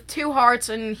alien with 2 hearts,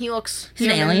 and he looks He's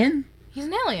an human. alien? He's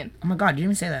an alien. Oh my god, you didn't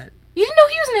even say that. You didn't know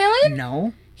he was an alien?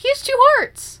 No. He has 2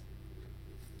 hearts.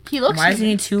 He looks Why does he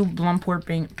human. need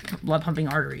 2 blood pumping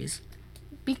arteries?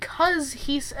 Because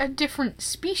he's a different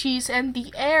species, and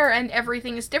the air and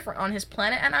everything is different on his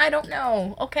planet, and I don't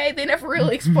know, okay? They never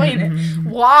really explain it.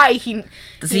 Why he...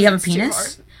 Does he have a needs 2 penis?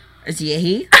 hearts. Is he a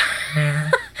he?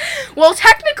 Well,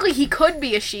 technically, he could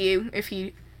be a she if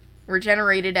he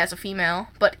regenerated as a female,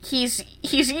 but he's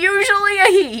usually a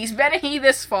he. He's been a he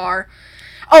this far.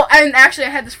 Oh, and actually, I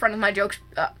had this friend with my jokes.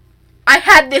 What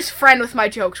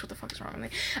the fuck is wrong with me?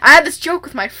 I had this joke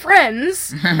with my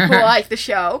friends who like the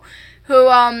show, who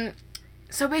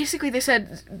So basically, they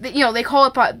said that, they call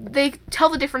it they tell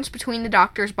the difference between the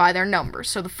doctors by their numbers.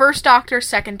 So the first doctor,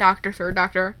 second doctor, third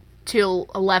doctor, till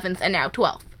 11th, and now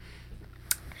 12th.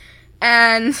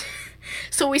 And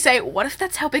so we say, what if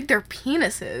that's how big their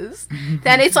penis is?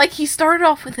 Then it's like he started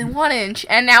off within 1 inch,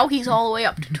 and now he's all the way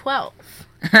up to 12.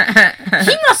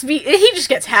 He just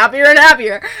gets happier and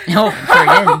happier. Oh,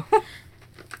 sure did.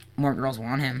 More girls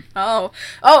want him. Oh,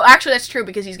 actually that's true,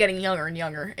 because he's getting younger and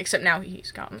younger, except now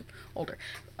he's gotten older.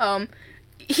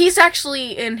 He's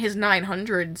actually in his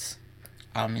 900s.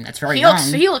 I mean, that's very He young.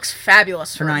 looks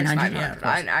fabulous for 900, 900. yeah, of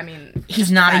course. I mean,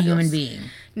 He's not fabulous. a human being.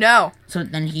 No. So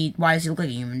then why does he look like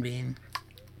a human being?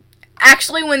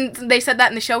 Actually, when they said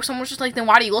that in the show, someone was just like, then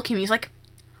why do you look human? He's like,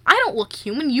 I don't look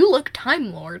human, you look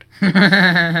Time Lord.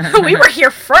 We were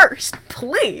here first,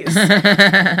 please.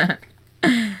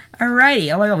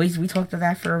 Alrighty. Oh my god, we talked about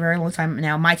that for a very long time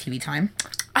now. My TV time.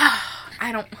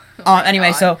 I don't... oh my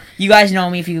Anyway, God. so you guys know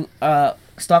me if you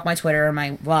stalk my Twitter or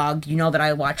my vlog. You know that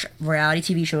I watch reality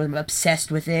TV shows. I'm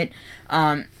obsessed with it.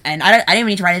 And I didn't even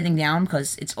need to write anything down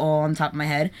because it's all on top of my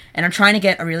head. And I'm trying to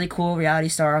get a really cool reality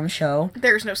star on the show.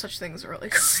 There's no such thing as a really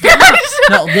cool.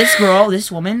 No, this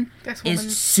woman This woman.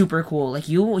 is super cool. Like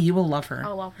you will love her.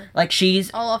 I'll love her. Like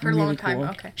she's I'll love her a really long time, cool.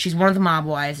 okay. She's one of the mob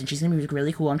wives, and she's gonna be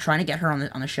really cool. I'm trying to get her on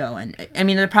the show, and I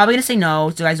mean they're probably gonna say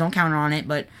no, so guys don't count on it.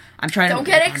 But I'm trying to Don't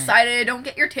get work on it. excited. Don't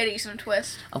get your titties in a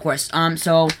twist. Of course.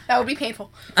 So That would be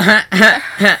painful.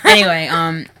 anyway,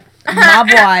 Mob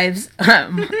Wives,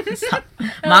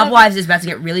 Mob Wives is about to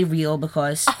get really real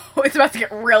because Oh, it's about to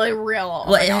get really real.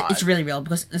 Oh my God. it's really real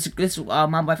because this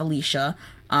Mob Wife Alicia,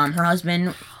 her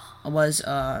husband was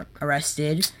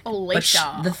arrested. But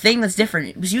Alicia. the thing that's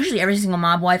different was usually every single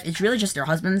mob wife, it's really just their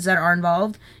husbands that are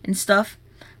involved in stuff.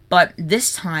 But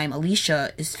this time,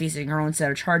 Alicia is facing her own set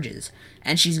of charges,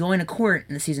 and she's going to court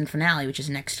in the season finale, which is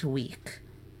next week.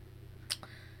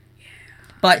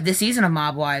 But this season of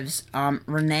Mob Wives,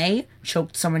 Renee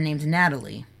choked someone named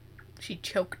Natalie. She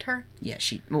choked her? Yeah,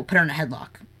 put her in a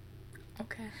headlock.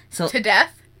 Okay. So to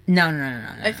death? No.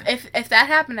 If that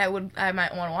happened, I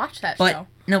might want to watch that show.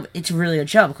 No, it's really a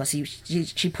show because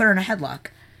she put her in a headlock.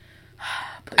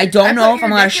 I don't know if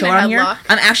I'm allowed to show it on here.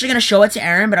 I'm actually going to show it to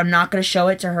Erin, but I'm not going to show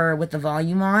it to her with the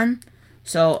volume on.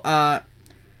 So,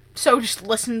 So just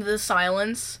listen to the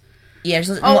silence. Yeah,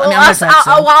 just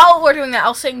while we're doing that,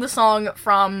 I'll sing the song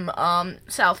from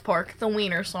South Park, the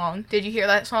Wiener song. Did you hear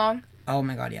that song? Oh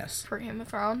my god, yes. For Game of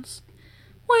Thrones.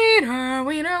 Wiener,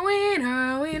 wiener,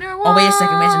 wiener, wiener. Oh, wait a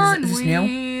second. Is this new?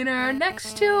 Wiener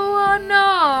next to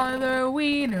another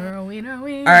wiener, wiener,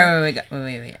 wiener. Alright,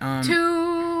 wait.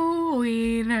 Two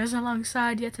wieners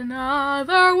alongside yet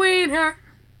another wiener.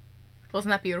 Wasn't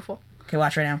that beautiful? Okay,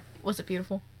 watch right now. Was it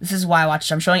beautiful? This is why I watched.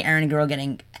 I'm showing Erin a girl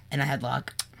getting in a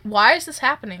headlock. Why is this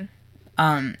happening?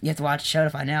 You have to watch the show to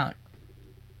find out.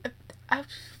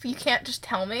 You can't just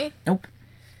tell me? Nope.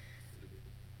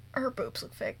 Her boobs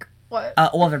look fake. What?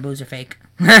 All of her boobs are fake.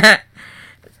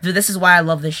 This is why I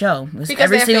love this show. Because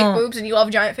they have fake boobs and you love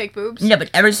giant fake boobs? Yeah, but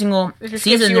every single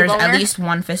season there's at least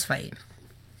one fist fight.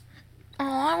 Oh,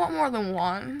 I want more than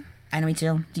one. I know, me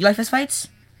too. Do you like fist fights?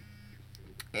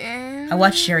 I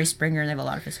watched Jerry Springer and they have a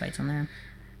lot of fist fights on there.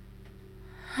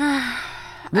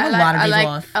 We have a lot of days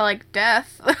off. I like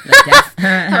death. Like death?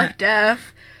 I like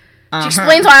death. Which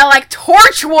explains why I like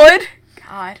Torchwood.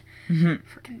 God.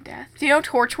 Freaking death. Do you know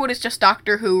Torchwood is just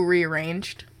Doctor Who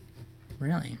rearranged?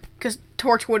 Really? Because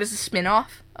Torchwood is a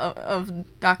spin-off of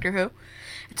Doctor Who.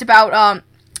 It's about,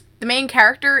 the main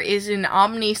character is an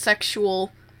omnisexual.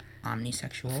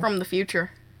 Omnisexual? From the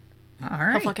future.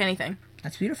 Alright. He'll fuck anything.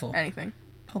 That's beautiful. Anything.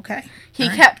 Okay. He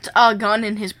kept a gun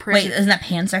in his prison. Wait, isn't that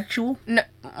pansexual? No,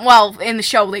 well, in the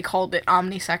show they called it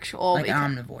omnisexual. Like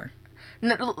omnivore.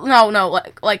 No,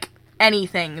 like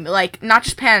anything. Like, not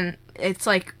just pan, it's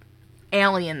like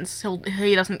aliens.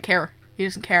 He doesn't care. He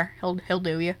doesn't care. He'll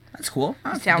do you. That's cool.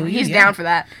 He's down for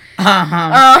that.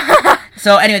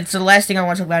 So anyway, the last thing I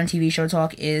want to talk about in TV show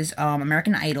talk is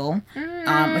American Idol,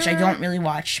 which I don't really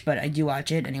watch, but I do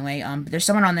watch it anyway. There's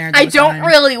someone on there. I don't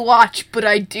really watch, but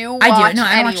I do watch. I do. No,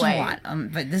 I anyway. watch it a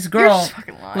lot. But this girl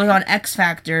was on X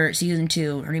Factor season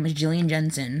 2. Her name is Jillian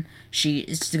Jensen. She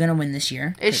is gonna win this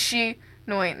year. Is she?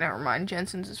 No, wait, never mind.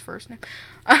 Jensen's his first name.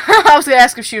 I was gonna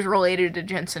ask if she was related to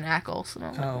Jensen Ackles.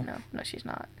 No, she's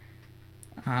not.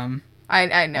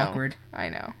 I know. Awkward. I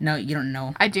know. No, you don't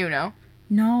know. I do know.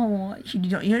 No, you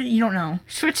don't know.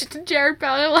 Switch it to Jared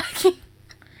Padalecki.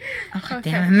 Oh,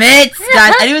 damn it! God,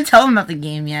 I didn't even tell him about the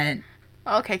game yet.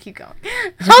 Okay, keep going.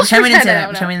 Pretend we didn't say that.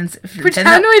 Pretend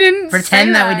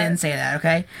that we didn't say that,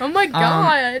 okay? Oh my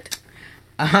god.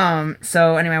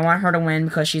 So anyway, I want her to win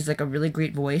because she's like a really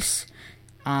great voice.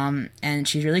 And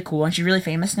she's really cool, and she's really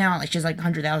famous now. Like, she's like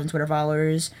 100,000 Twitter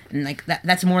followers, and like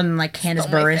that's more than like Candice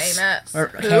Burris or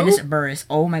Candice Burris.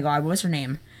 Oh my god, what was her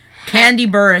name? Candy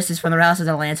Burris is from the House of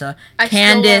Atlanta.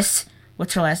 Candice,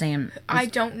 what's her last name? I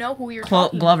don't know who you're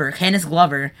talking. Glover, Candice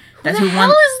Glover. That's who won.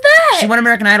 Is that? She won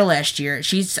American Idol last year. I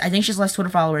think she's less Twitter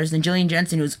followers than Jillian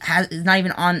Jensen, is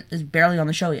barely on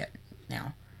the show yet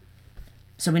now.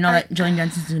 So we know that Jillian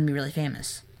Jensen's gonna be really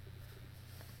famous.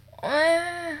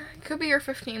 Could be her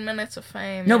 15 minutes of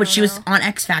fame. No, but she was on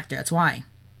X Factor. That's why.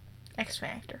 X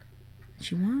Factor.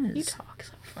 She was. You talk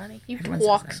so funny. You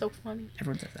talk so funny.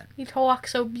 Everyone says that. You talk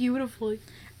so beautifully.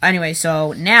 Anyway,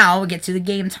 so now we get to the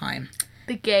game time.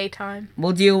 The gay time.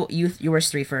 We'll do yours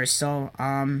 3 first. So,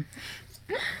 the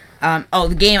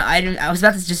game. I was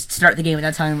about to just start the game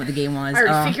without telling you what the game was. I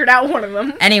already figured out one of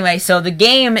them. Anyway, so the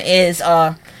game is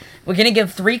we're gonna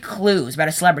give 3 clues about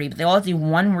a celebrity, but they all have to do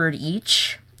 1 word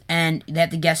each, and they have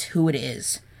to guess who it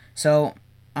is. So,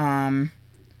 let's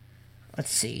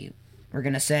see. We're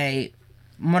gonna say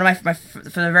one of my for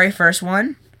the very first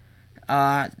one.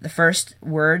 The first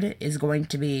word is going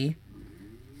to be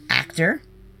actor.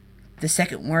 The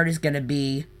second word is going to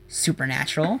be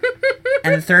supernatural.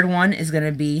 And the third one is going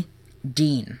to be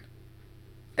Dean.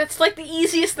 That's like the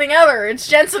easiest thing ever. It's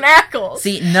Jensen Ackles.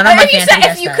 See, none of my fans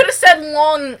if you could have said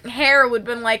long hair, would have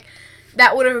been like,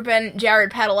 that would have been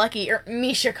Jared Padalecki or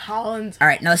Misha Collins. All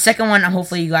right, now the second one,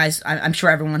 hopefully you guys, I'm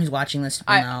sure everyone who's watching this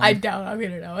will know. I doubt I'm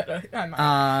going to know it.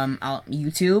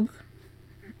 YouTube.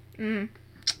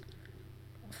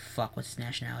 Fuck, what's his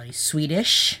nationality?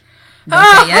 Swedish. Don't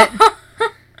say yet.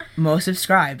 Most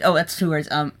subscribed. Oh, that's 2 words.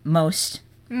 Most.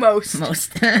 PewDiePie.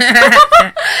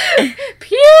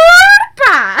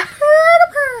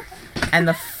 And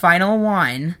the final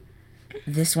one,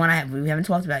 this one we haven't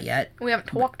talked about yet. We haven't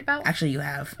talked about? Actually, you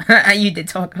have. You did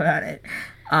talk about it.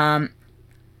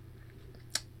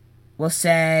 We'll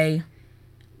say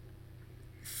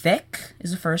thick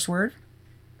is the first word.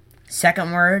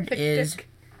 Second word is Thick.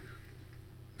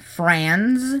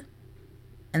 Franz.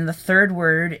 And the third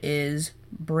word is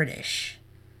British.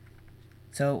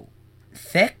 So,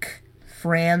 thick,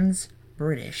 Franz,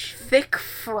 British. Thick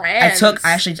Franz.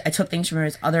 I took things from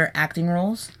his other acting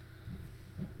roles.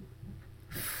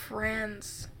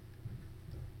 Franz.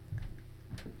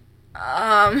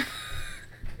 I'll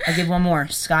give one more.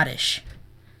 Scottish.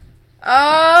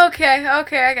 Okay,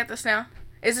 I get this now.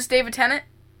 Is this David Tennant?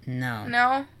 No.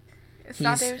 No? It's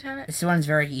not David Tennant? This one's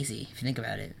very easy, if you think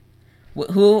about it.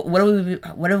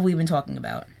 What have we been talking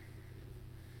about?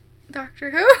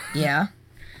 Doctor Who? Yeah.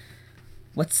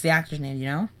 What's the actor's name, do you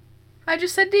know? I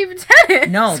just said David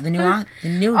Tennant. No, the new Oh, Doctor. the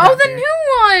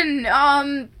new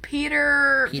one!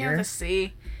 Peter... Peter? Let's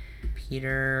see.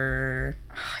 Peter...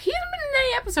 He hasn't been in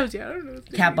any episodes yet. I don't know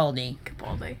his name. Capaldi.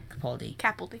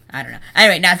 Capaldi. I don't know.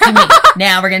 Anyway, now it's me.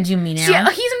 Now we're gonna do me now. See, he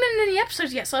hasn't been in any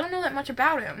episodes yet, so I don't know that much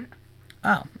about him.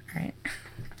 Oh, alright.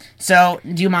 So,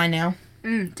 do mine now?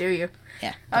 Do you?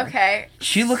 Yeah. Okay.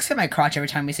 She looks at my crotch every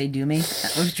time we say do me.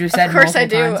 Which Drew said Of course I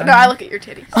do. multiple times No, on I here. look at your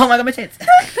titties. Oh my god, my tits.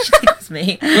 She tickles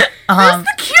me. That's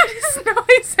the cutest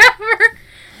noise ever.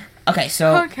 Okay,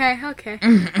 so... Okay.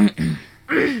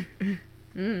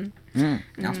 No.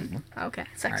 Okay,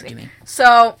 sexy. Alright, do me.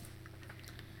 So,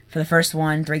 For the first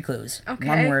one, 3 clues. Okay.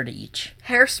 1 word each.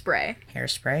 hairspray,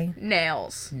 Hairspray,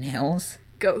 nails, nails,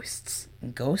 ghosts.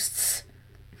 ghosts.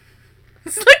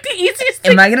 It's like the easiest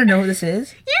thing. Am I gonna know who this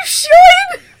is? You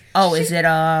should! Oh, is it,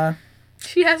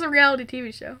 She has a reality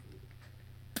TV show.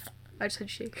 I just said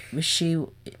she. was she...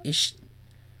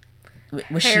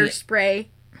 Hairspray,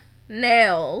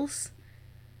 nails,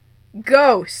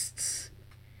 ghosts.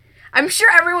 I'm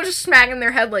sure everyone's just smacking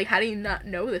their head like, how do you not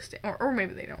know this? Or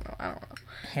maybe they don't know. I don't know.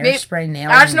 Hairspray,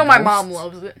 nails, I just know and my ghosts? mom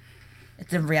loves it.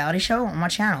 It's a reality show on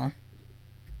what channel?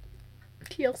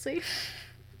 TLC.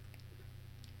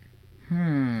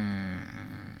 I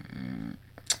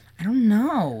don't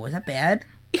know. Is that bad?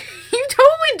 You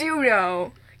totally do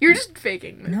know. You're just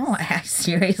faking this. No, I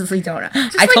seriously don't know.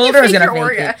 Just I like told you her I was fake gonna your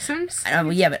fake it.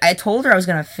 orgasms. Yeah, but I told her I was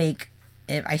gonna fake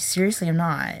it. I seriously am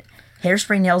not.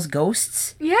 Hairspray, nails,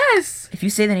 ghosts. Yes. If you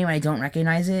say the name and I don't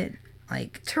recognize it,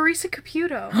 like... Teresa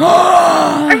Caputo. Are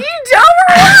That you dumb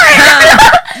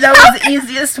or what? was the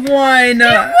easiest one!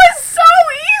 It was so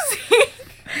easy.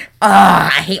 I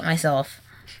hate myself.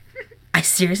 I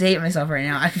seriously hate myself right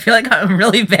now. I feel like I'm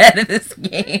really bad at this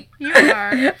game. You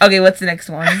are. Okay, what's the next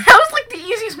one? That was like the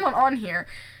easiest one on here.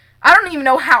 I don't even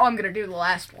know how I'm gonna do the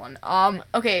last one.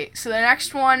 Okay, so the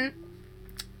next one.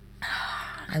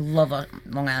 I love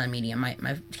Long Island Media. My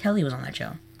Kelly was on that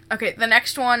show. Okay, the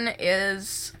next one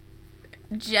is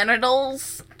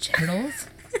genitals. Genitals?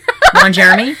 Ron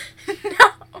Jeremy?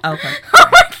 No. Okay. Oh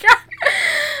my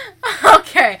god.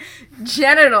 Okay,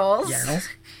 genitals. Genitals.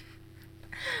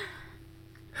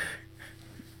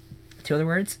 2 other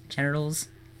words? Genitals.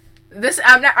 This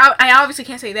I obviously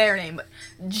can't say their name, but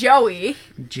Joey.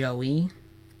 Joey.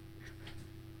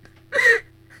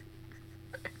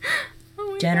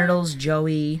 Oh my Genitals,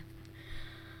 Joey.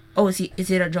 Oh, is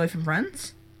it a Joey from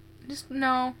Friends? God. Just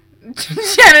no.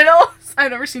 Genitals.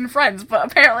 I've never seen Friends, but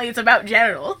apparently it's about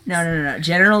genitals. No.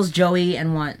 Genitals, Joey,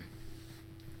 and what?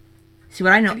 See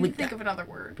what I know. I didn't think of another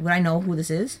word. Would I know who this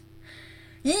is?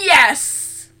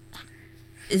 Yes.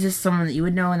 Is this someone that you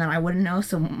would know and that I wouldn't know?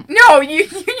 So No, you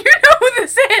know who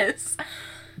this is.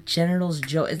 Genitals,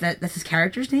 Joe. That's his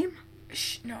character's name?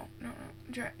 Shh, no. No,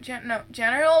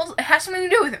 genitals. It has something to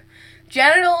do with him.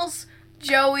 Genitals,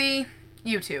 Joey,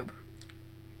 YouTube.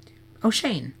 Oh,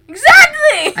 Shane.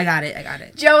 Exactly. I got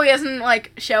it. Joey isn't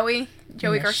like showy.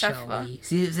 Joey Yeah, Garcefa. Joey.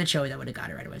 See, if it was a Joey that would have got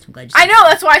it right away. So I'm glad you I know.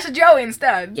 That's why I said Joey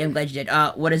instead. Yeah, I'm glad you did.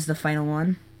 What is the final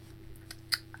one?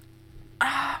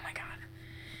 Oh my god.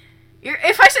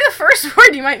 If I say the first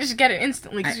word, you might just get it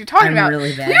instantly because you're talking I'm about.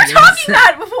 really bad We at were talking this.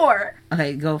 about it before.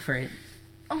 Okay, go for it.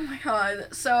 Oh my god.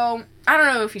 So I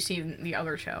don't know if you've seen the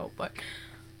other show, but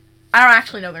I don't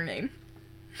actually know their name.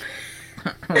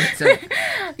 So,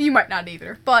 You might not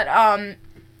either. But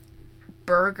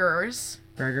burgers.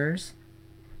 burgers.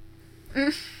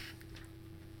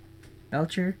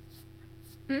 Belcher.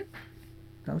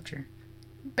 Belcher.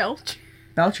 Belch.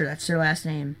 Belcher, that's their last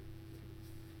name.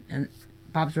 And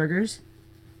Bob's Burgers?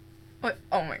 What?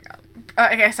 Oh my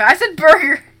god. Okay, so I said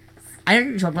burger. I know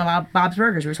you were talking about Bob's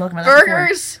Burgers. We were talking about that before.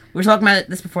 Burgers. We were talking about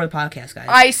this before the podcast, guys.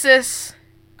 ISIS.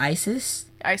 ISIS?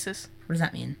 What does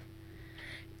that mean?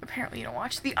 Apparently you don't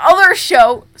watch the other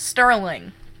show,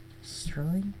 Sterling.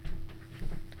 Sterling?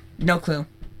 No clue.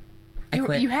 I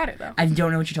quit. You had it though. I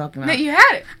don't know what you're talking No, about. you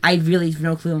had it. I really have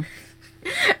no clue.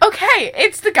 Okay, okay.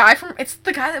 It's the guy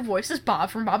that voices Bob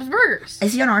from Bob's Burgers.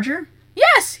 Is he on Archer?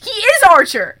 Yes, he is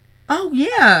Archer. Oh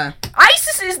yeah.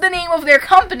 ISIS is the name of their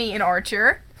company in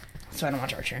Archer. So I don't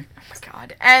watch Archer. Oh my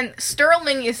god. And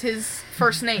Sterling is his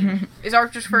first name. Is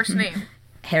Archer's first name.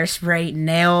 Hairspray,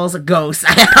 nails, ghost.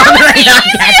 How did I not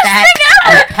get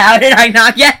that? How did I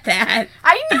not get that?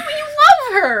 I knew you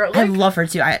love her. I love her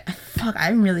too. I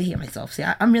really hate myself. See,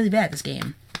 I'm really bad at this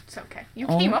game. It's okay. You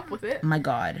came up with it. Oh my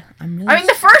god. I mean,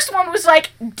 the first one was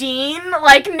like Dean.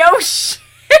 Like, no shit.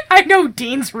 I know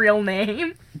Dean's real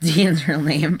name. Dean's real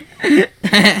name. Anyway,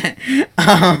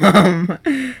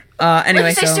 when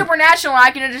you say supernatural,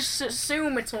 I can just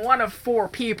assume it's one of 4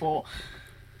 people.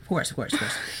 Of course.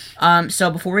 So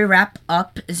before we wrap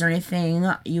up, is there anything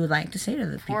you would like to say to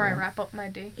the people? Before I wrap up my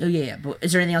day. Oh yeah. But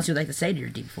is there anything else you'd like to say to your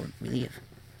day before we leave?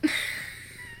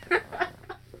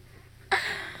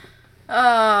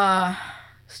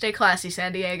 Stay classy,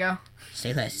 San Diego.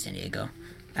 Stay classy, San Diego.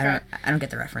 I don't get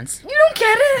the reference. You don't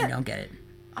get it? I don't get it.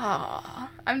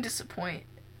 I'm disappointed.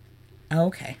 Oh,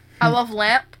 okay. I love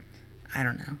Lamp. I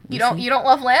don't know. You don't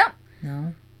love Lamp?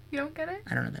 No. You don't get it?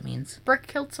 I don't know what that means. Brick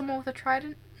killed someone with a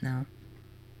trident? No.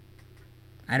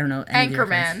 I don't know. Any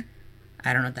Anchorman.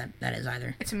 I don't know what that is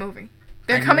either. It's a movie.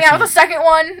 They're coming out with a second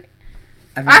one.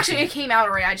 Actually, it came out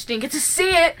already. I just didn't get to see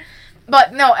it.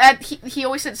 But no, he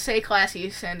always said "Stay classy,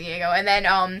 San Diego," and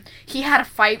then he had a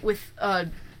fight with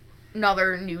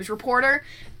another news reporter,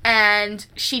 and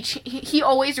he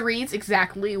always reads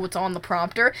exactly what's on the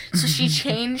prompter. So she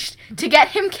changed to get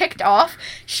him kicked off.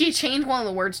 She changed one of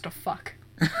the words to "fuck."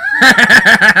 She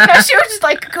was just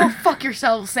like, "Go fuck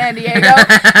yourself, San Diego," and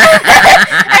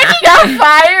he got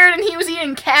fired, and he was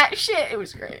eating cat shit. It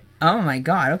was great. Oh my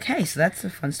god. Okay, so that's a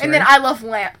fun story. And then I love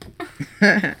Lamp.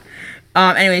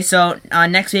 Anyway, so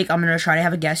next week I'm gonna try to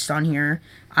have a guest on here.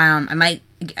 I might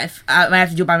have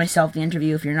to do it by myself, the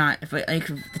interview. If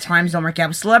the times don't work out,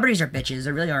 but celebrities are bitches.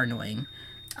 They really are annoying.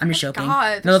 I'm just joking.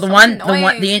 God, no,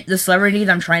 the celebrity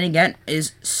that I'm trying to get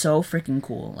is so freaking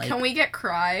cool. Like, can we get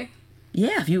Cry?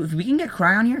 Yeah, if we can get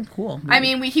Cry on here, cool. I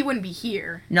mean, he wouldn't be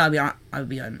here. No, I would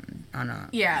be on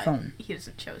a phone. He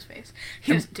doesn't show his face.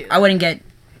 He doesn't do that. I wouldn't get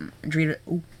Drita.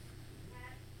 Ooh,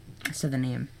 I said the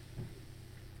name.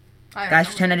 Guys,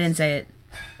 pretend I didn't say it.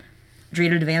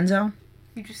 Drita DeVanzo?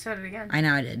 You just said it again. I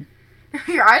know I did.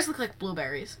 Your eyes look like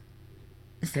blueberries.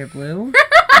 Is there blue?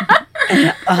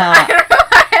 I don't know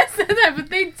why I said that, but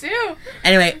they do.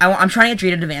 Anyway, I'm trying to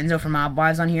get Drita DeVanzo from Mob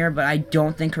Wives on here, but I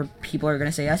don't think her people are going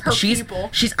to say yes. But she's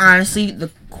honestly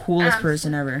the coolest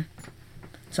person ever.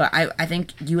 So I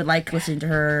think you would like listening to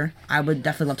her. I would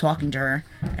definitely love talking to her,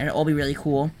 and it'll all be really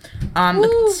cool.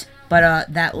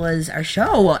 But that was our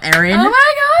show, Erin. Oh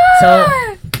my god! So,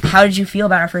 how did you feel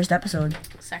about our first episode?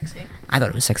 Sexy. I thought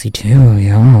it was sexy too,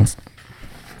 yes.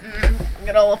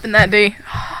 Get all up in that D.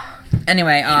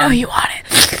 Anyway, you know you want it.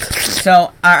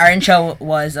 So, our intro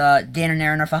was Dan and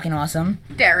Erin are fucking awesome.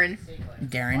 Darren.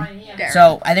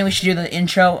 So, I think we should do the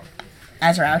intro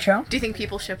as our outro. Do you think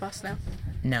people ship us now?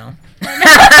 No.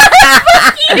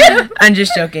 I'm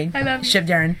just joking. I love you. Ship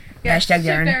Darren. Yeah, Hashtag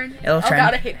Darren. It'll trend. Oh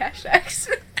god, I hate hashtags.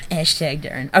 Hashtag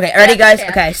Darren. Okay, ready, guys?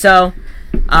 Okay, so...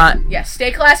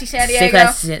 stay classy, San Diego. Stay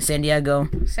classy, San Diego.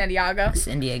 San Diego.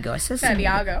 San Diego. I said San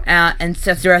Diego. And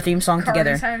let's do our theme song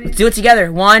together. Let's do it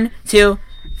together. 1, 2,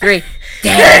 3.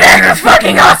 Darren,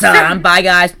 fucking awesome. Bye,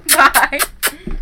 guys. Bye.